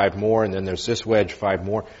do 5 more, and then there's this wedge 5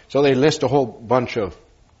 more. So they list a whole bunch of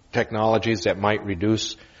technologies that might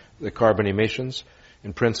reduce the carbon emissions.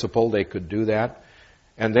 In principle, they could do that.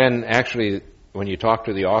 And then actually, when you talk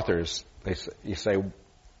to the authors, you say,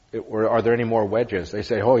 are there any more wedges? They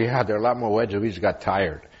say, oh yeah, there are a lot more wedges. We just got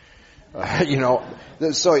tired.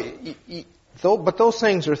 But those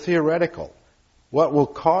things are theoretical. What will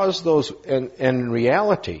cause those, and in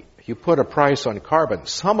reality, if you put a price on carbon,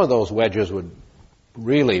 some of those wedges would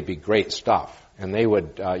really be great stuff. And they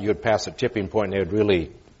would, you would pass a tipping point and they would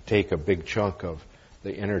really take a big chunk of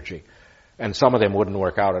the energy. And some of them wouldn't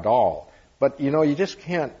work out at all. But, you just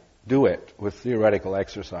can't do it with theoretical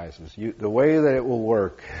exercises. The way that it will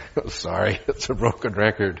work, sorry, it's a broken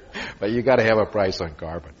record, but you got to have a price on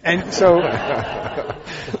carbon. And so,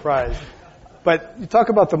 surprise. But you talk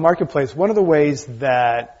about the marketplace. One of the ways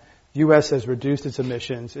that U.S. has reduced its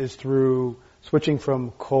emissions is through switching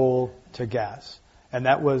from coal to gas. And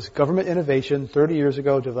that was government innovation 30 years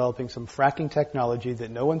ago, developing some fracking technology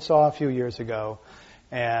that no one saw a few years ago.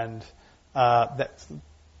 And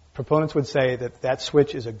proponents would say that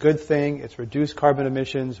switch is a good thing. It's reduced carbon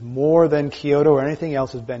emissions more than Kyoto or anything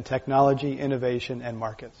else has been technology, innovation, and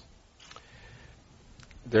markets.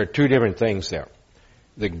 There are two different things there.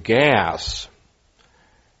 The gas,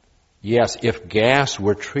 yes, if gas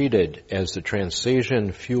were treated as the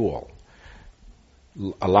transition fuel,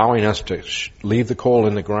 allowing us to leave the coal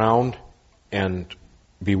in the ground and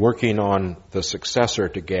be working on the successor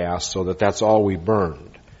to gas so that that's all we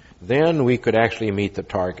burned, then we could actually meet the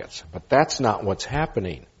targets. But that's not what's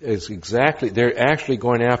happening. They're actually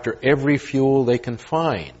going after every fuel they can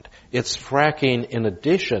find. It's fracking in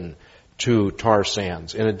addition to tar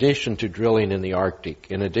sands, in addition to drilling in the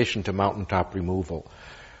Arctic, in addition to mountaintop removal,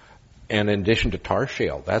 and in addition to tar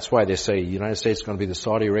shale. That's why they say the United States is going to be the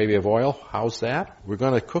Saudi Arabia of oil. How's that? We're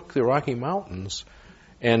going to cook the Rocky Mountains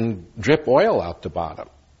and drip oil out the bottom.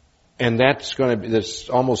 And that's going to be, it's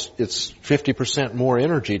 50% more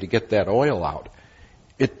energy to get that oil out.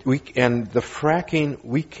 And the fracking,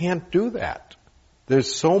 we can't do that.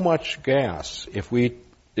 There's so much gas if we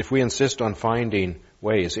insist on finding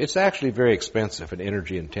ways. It's actually very expensive and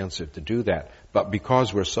energy intensive to do that. But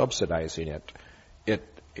because we're subsidizing it,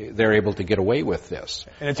 they're able to get away with this.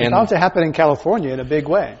 And it's about to happen in California in a big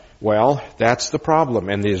way. Well, that's the problem.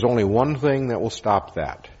 And there's only one thing that will stop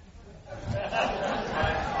that.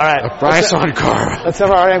 All right. A price on carbon.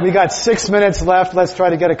 All right. We got 6 minutes left. Let's try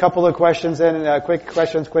to get a couple of questions in. Quick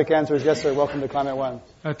questions, quick answers. Yes, sir. Welcome to Climate One.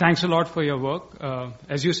 Thanks a lot for your work.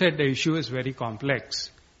 As you said, the issue is very complex.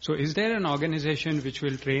 So is there an organization which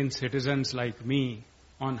will train citizens like me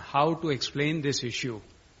on how to explain this issue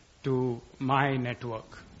to my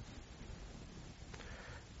network?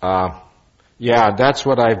 Yeah, that's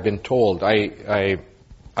what I've been told. I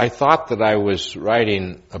thought that I was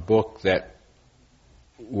writing a book that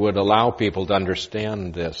would allow people to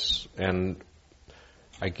understand this, and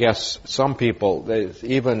I guess some people,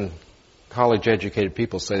 even college-educated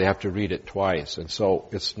people, say they have to read it twice, and so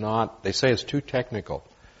it's not. They say it's too technical.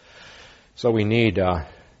 So we need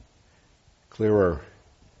clearer.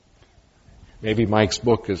 Maybe Mike's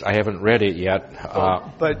book I haven't read it yet.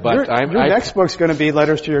 But your next book's going to be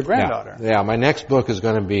Letters to Your Granddaughter. Yeah, my next book is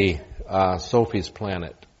going to be Sophie's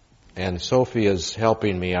Planet. And Sophie is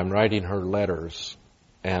helping me. I'm writing her letters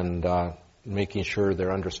and making sure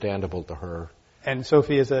they're understandable to her. And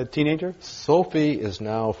Sophie is a teenager? Sophie is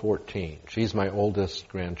now 14. She's my oldest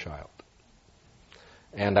grandchild.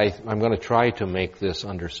 And I'm going to try to make this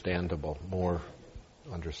understandable, more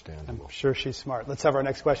understandable. I'm sure she's smart. Let's have our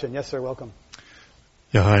next question. Yes, sir. Welcome.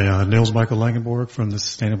 Yeah, hi. Nils Michael Langenborg from the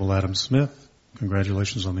Sustainable Adam Smith.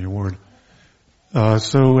 Congratulations on the award.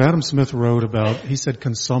 So Adam Smith wrote he said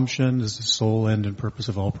consumption is the sole end and purpose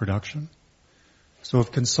of all production. So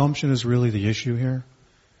if consumption is really the issue here,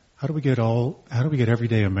 how do we get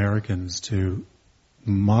everyday Americans to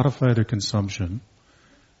modify their consumption?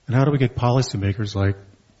 And how do we get policymakers like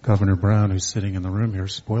Governor Brown, who's sitting in the room here,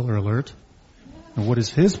 spoiler alert, and what is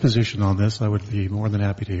his position on this? I would be more than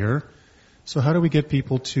happy to hear. So how do we get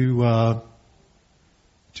people to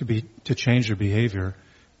change their behavior?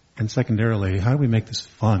 And secondarily, how do we make this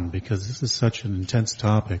fun? Because this is such an intense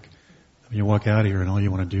topic. I mean, you walk out of here and all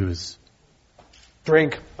you want to do is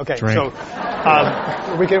drink. Okay, drink. So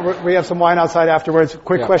we have some wine outside afterwards.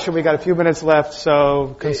 Quick question. We got a few minutes left.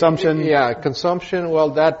 So consumption. Yeah, consumption.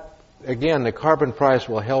 Well, that again, the carbon price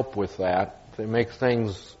will help with that. They make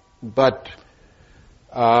things, but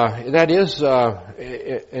that is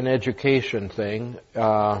an education thing.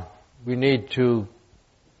 we need to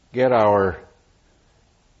get our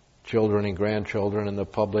children and grandchildren and the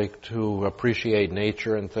public to appreciate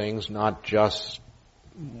nature and things, not just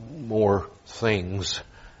more things.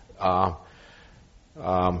 But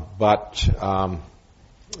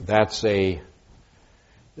that's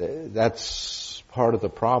part of the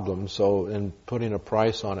problem. So, in putting a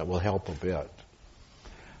price on it will help a bit.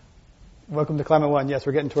 Welcome to Climate One. Yes,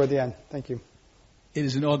 we're getting toward the end. Thank you. It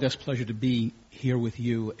is an august pleasure to be here with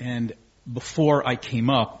you. And before I came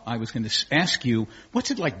up, I was going to ask you,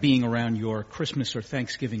 what's it like being around your Christmas or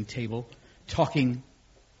Thanksgiving table, talking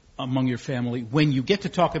among your family, when you get to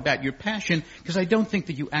talk about your passion? Because I don't think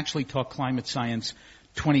that you actually talk climate science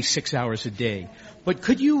 26 hours a day. But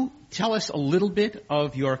could you tell us a little bit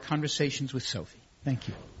of your conversations with Sophie? Thank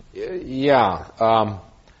you. Yeah.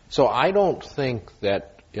 So I don't think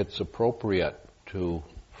that it's appropriate to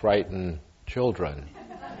frighten children.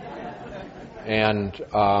 And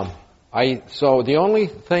so the only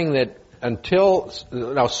thing that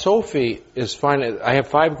now Sophie is finally, I have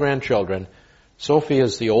 5 grandchildren. Sophie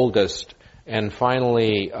is the oldest, and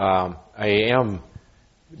finally I am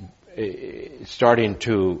starting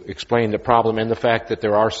to explain the problem and the fact that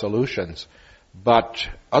there are solutions. But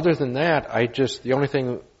other than that, the only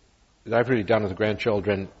thing that I've really done with the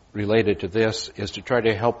grandchildren related to this is to try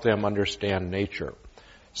to help them understand nature.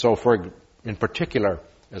 So in particular,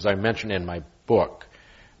 as I mentioned in my book,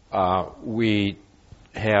 we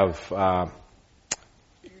have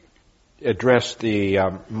addressed the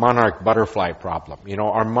monarch butterfly problem. You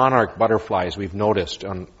know, our monarch butterflies, we've noticed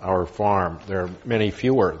on our farm, there are many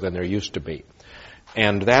fewer than there used to be.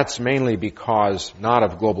 And that's mainly because, not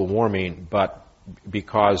of global warming, but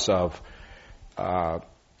because of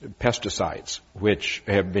pesticides, which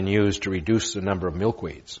have been used to reduce the number of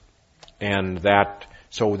milkweeds.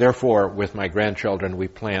 So therefore, with my grandchildren, we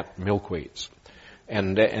plant milkweeds.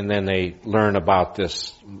 And then they learn about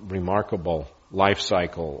this remarkable life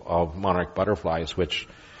cycle of monarch butterflies, which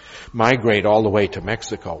migrate all the way to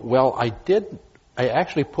Mexico. Well, I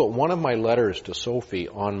actually put one of my letters to Sophie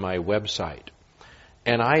on my website.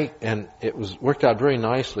 And it worked out very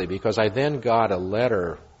nicely, because I then got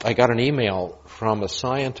an email from a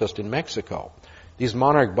scientist in Mexico. These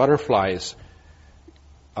monarch butterflies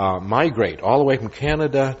migrate all the way from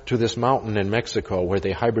Canada to this mountain in Mexico, where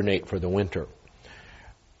they hibernate for the winter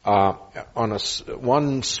on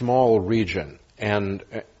one small region. And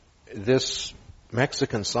this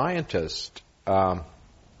Mexican scientist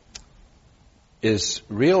is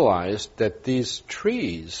realized that these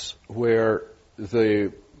trees where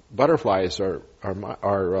the butterflies are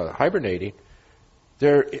hibernating,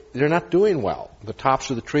 they're not doing well. The tops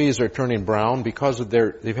of the trees are turning brown because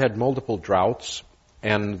they've had multiple droughts,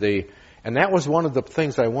 and that was one of the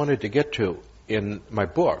things I wanted to get to in my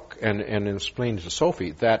book and explain to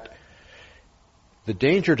Sophie, that the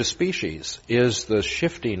danger to species is the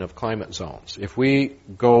shifting of climate zones. If we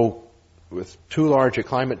go with too large a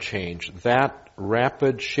climate change, that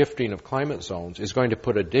rapid shifting of climate zones is going to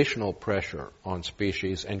put additional pressure on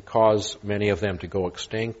species and cause many of them to go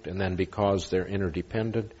extinct, and then because they're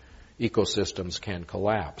interdependent, ecosystems can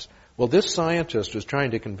collapse. Well, this scientist was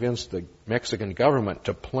trying to convince the Mexican government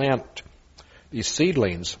to plant these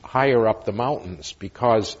seedlings higher up the mountains,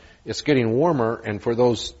 because it's getting warmer, and for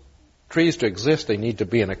those trees to exist, they need to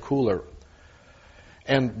be in a cooler.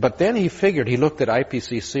 But then he looked at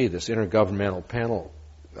IPCC, this Intergovernmental Panel,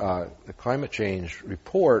 the climate change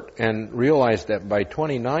report, and realized that by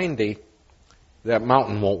 2090, that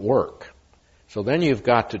mountain won't work. So then you've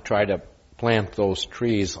got to try to plant those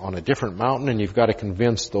trees on a different mountain, and you've got to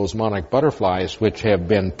convince those monarch butterflies, which have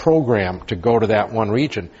been programmed to go to that one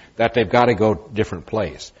region, that they've got to go a different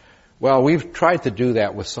place. Well, we've tried to do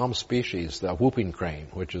that with some species, the whooping crane,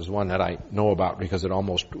 which is one that I know about because it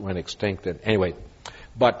almost went extinct. Anyway,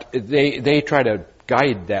 but they try to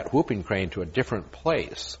guide that whooping crane to a different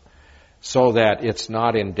place so that it's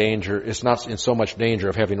not in so much danger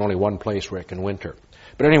of having only one place where it can winter.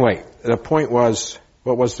 But anyway, the point was,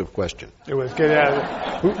 what was the question? It was good.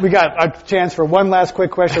 We got a chance for one last quick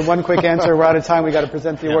question, one quick answer. We're out of time. We got to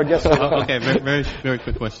present the award. Yes, sir. Okay, very, very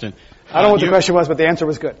quick question. I don't know what the question was, but the answer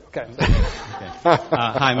was good. Okay.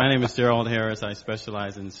 Hi, my name is Gerald Harris. I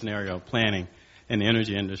specialize in scenario planning in the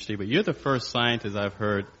energy industry. But you're the first scientist I've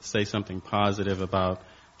heard say something positive about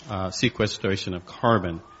sequestration of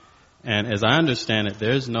carbon. And as I understand it,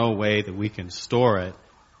 there's no way that we can store it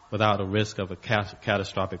without a risk of a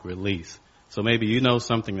catastrophic release. So maybe you know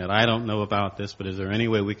something that I don't know about this, but is there any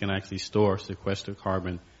way we can actually store sequestered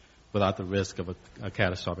carbon without the risk of a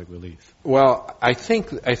catastrophic release? Well, I think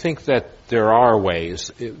that there are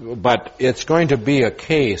ways, but it's going to be a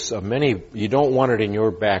case of many. You don't want it in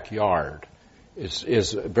your backyard.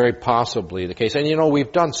 Is very possibly the case. And you know,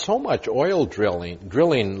 we've done so much oil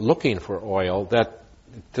drilling looking for oil that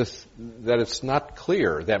it's not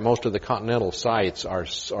clear that most of the continental sites are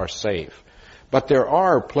safe. But there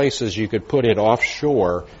are places you could put it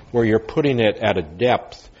offshore where you're putting it at a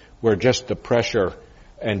depth where just the pressure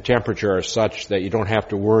and temperature are such that you don't have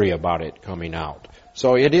to worry about it coming out.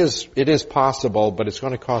 So it is possible, but it's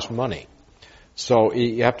going to cost money. So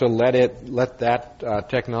you have to let that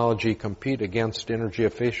technology compete against energy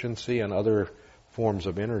efficiency and other forms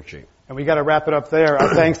of energy. And we got to wrap it up there.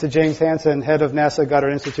 Our thanks to James Hansen, head of NASA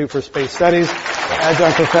Goddard Institute for Space Studies,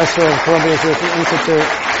 adjunct professor of Columbia's Institute,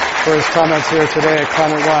 for his comments here today at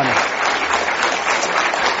Climate One.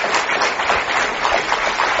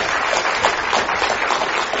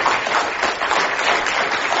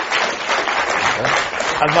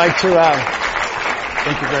 I'd like to,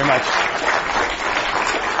 thank you very much.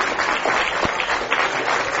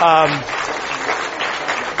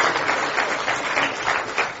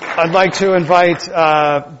 I'd like to invite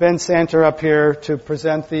Ben Santer up here to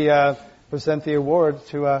present the award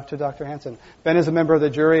to Dr. Hansen. Ben is a member of the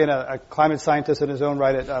jury and a climate scientist in his own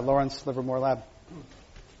right at Lawrence Livermore Lab.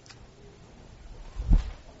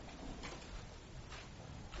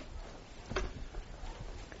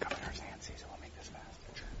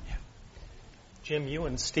 Jim, you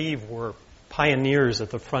and Steve were pioneers at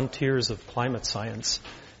the frontiers of climate science,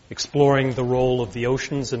 exploring the role of the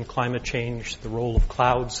oceans in climate change, the role of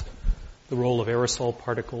clouds, the role of aerosol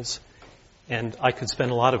particles. And I could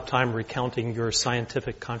spend a lot of time recounting your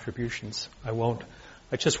scientific contributions. I won't.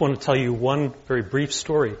 I just want to tell you one very brief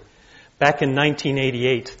story. Back in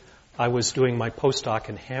 1988, I was doing my postdoc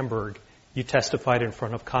in Hamburg. You testified in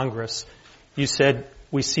front of Congress. You said,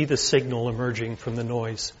 "We see the signal emerging from the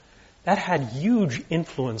noise." That had huge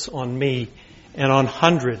influence on me and on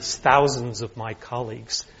hundreds, thousands of my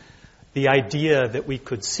colleagues. The idea that we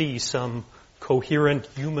could see some coherent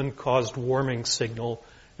human-caused warming signal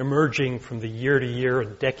emerging from the year-to-year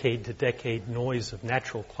and decade-to-decade noise of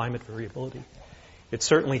natural climate variability. It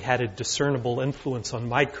certainly had a discernible influence on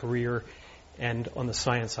my career and on the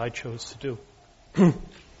science I chose to do.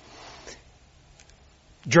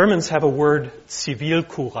 Germans have a word,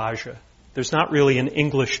 Zivilcourage. There's not really an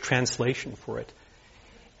English translation for it.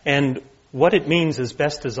 And what it means, as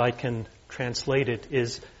best as I can translate it,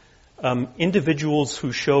 is individuals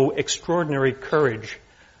who show extraordinary courage,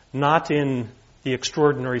 not in the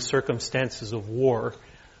extraordinary circumstances of war,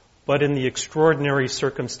 but in the extraordinary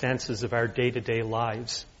circumstances of our day-to-day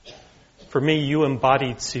lives. For me, you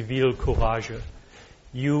embodied Zivilcourage.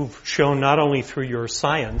 You've shown not only through your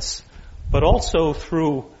science, but also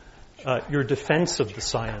through your defense of the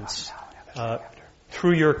science,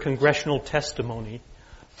 through your congressional testimony,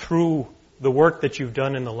 through the work that you've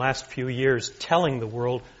done in the last few years telling the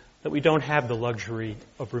world that we don't have the luxury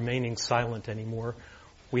of remaining silent anymore.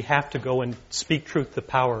 We have to go and speak truth to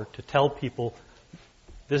power to tell people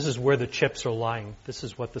this is where the chips are lying. This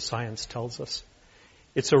is what the science tells us.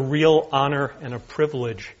 It's a real honor and a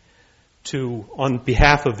privilege to, on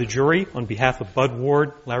behalf of the jury, on behalf of Bud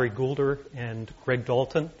Ward, Larry Goulder, and Greg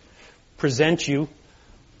Dalton, present you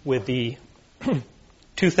with the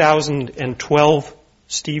 2012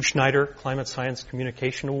 Steve Schneider Climate Science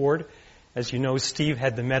Communication Award. As you know, Steve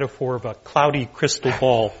had the metaphor of a cloudy crystal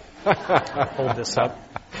ball. Hold this up.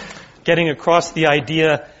 Getting across the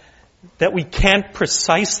idea that we can't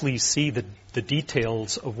precisely see the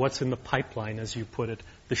details of what's in the pipeline, as you put it,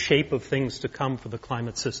 the shape of things to come for the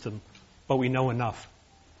climate system, but we know enough.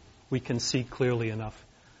 We can see clearly enough.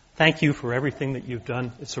 Thank you for everything that you've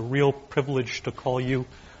done. It's a real privilege to call you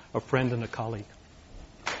a friend and a colleague.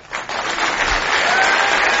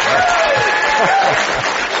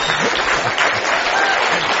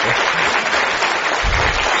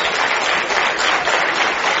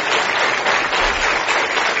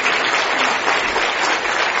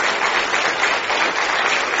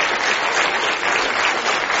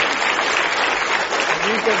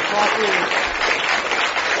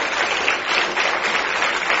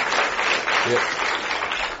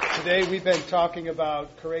 Today we've been talking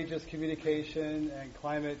about courageous communication and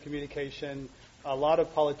climate communication. A lot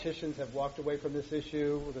of politicians have walked away from this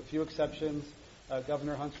issue, with a few exceptions.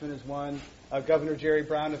 Governor Huntsman is one. Governor Jerry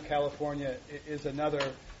Brown of California is another.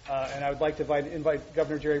 And I would like to invite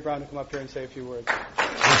Governor Jerry Brown to come up here and say a few words.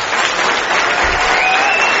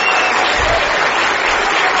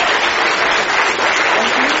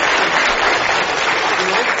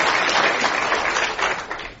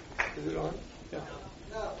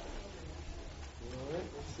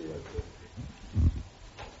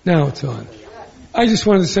 Now it's on. I just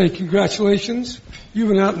wanted to say congratulations. You've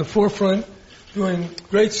been out in the forefront doing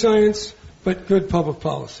great science, but good public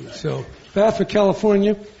policy. So, on behalf of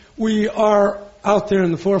California, we are out there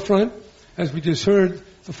in the forefront. As we just heard,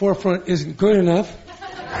 the forefront isn't good enough.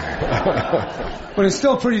 But it's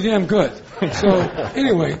still pretty damn good. So,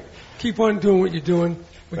 anyway, keep on doing what you're doing.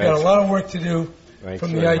 We've got a lot of work to do.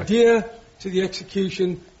 From the idea to the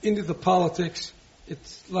execution into the politics.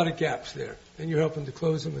 It's a lot of gaps there. And you're helping to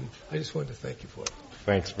close them, and I just wanted to thank you for it.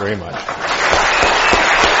 Thanks very much.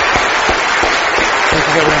 Thank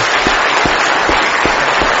you very much.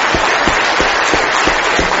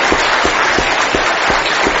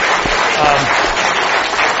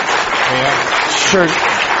 Sure.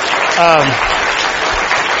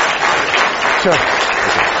 Sure.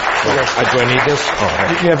 Do I need this?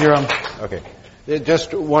 You have your own. Okay.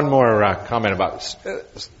 Just one more comment about,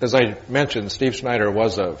 as I mentioned, Steve Snyder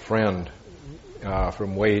was a friend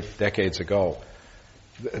from way decades ago.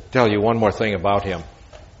 I'll tell you one more thing about him.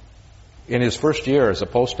 In his first year as a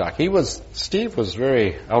postdoc, Steve was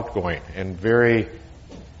very outgoing and very,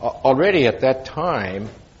 already at that time,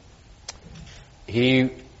 he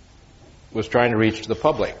was trying to reach the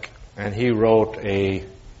public, and he wrote a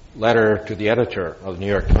letter to the editor of the New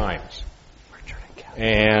York Times.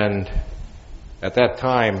 And at that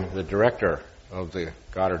time, the director of the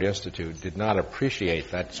Goddard Institute did not appreciate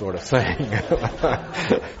that sort of thing.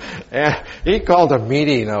 And he called a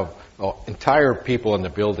meeting of entire people in the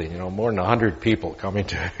building, more than 100 people coming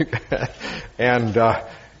to and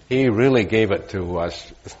he really gave it to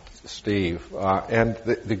Steve. And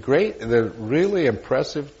the really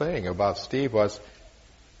impressive thing about Steve was,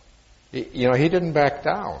 he didn't back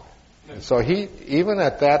down. So he, even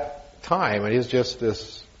at that time, and he's just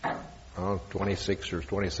this 26 or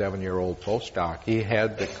 27-year-old postdoc, he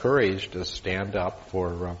had the courage to stand up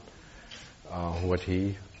for what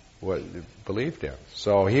he believed in.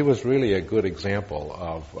 So he was really a good example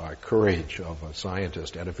of courage of a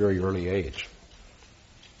scientist at a very early age.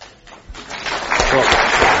 So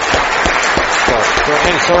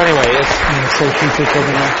anyway,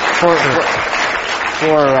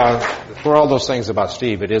 for all those things about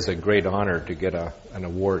Steve, it is a great honor to get an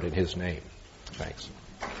award in his name. Thanks.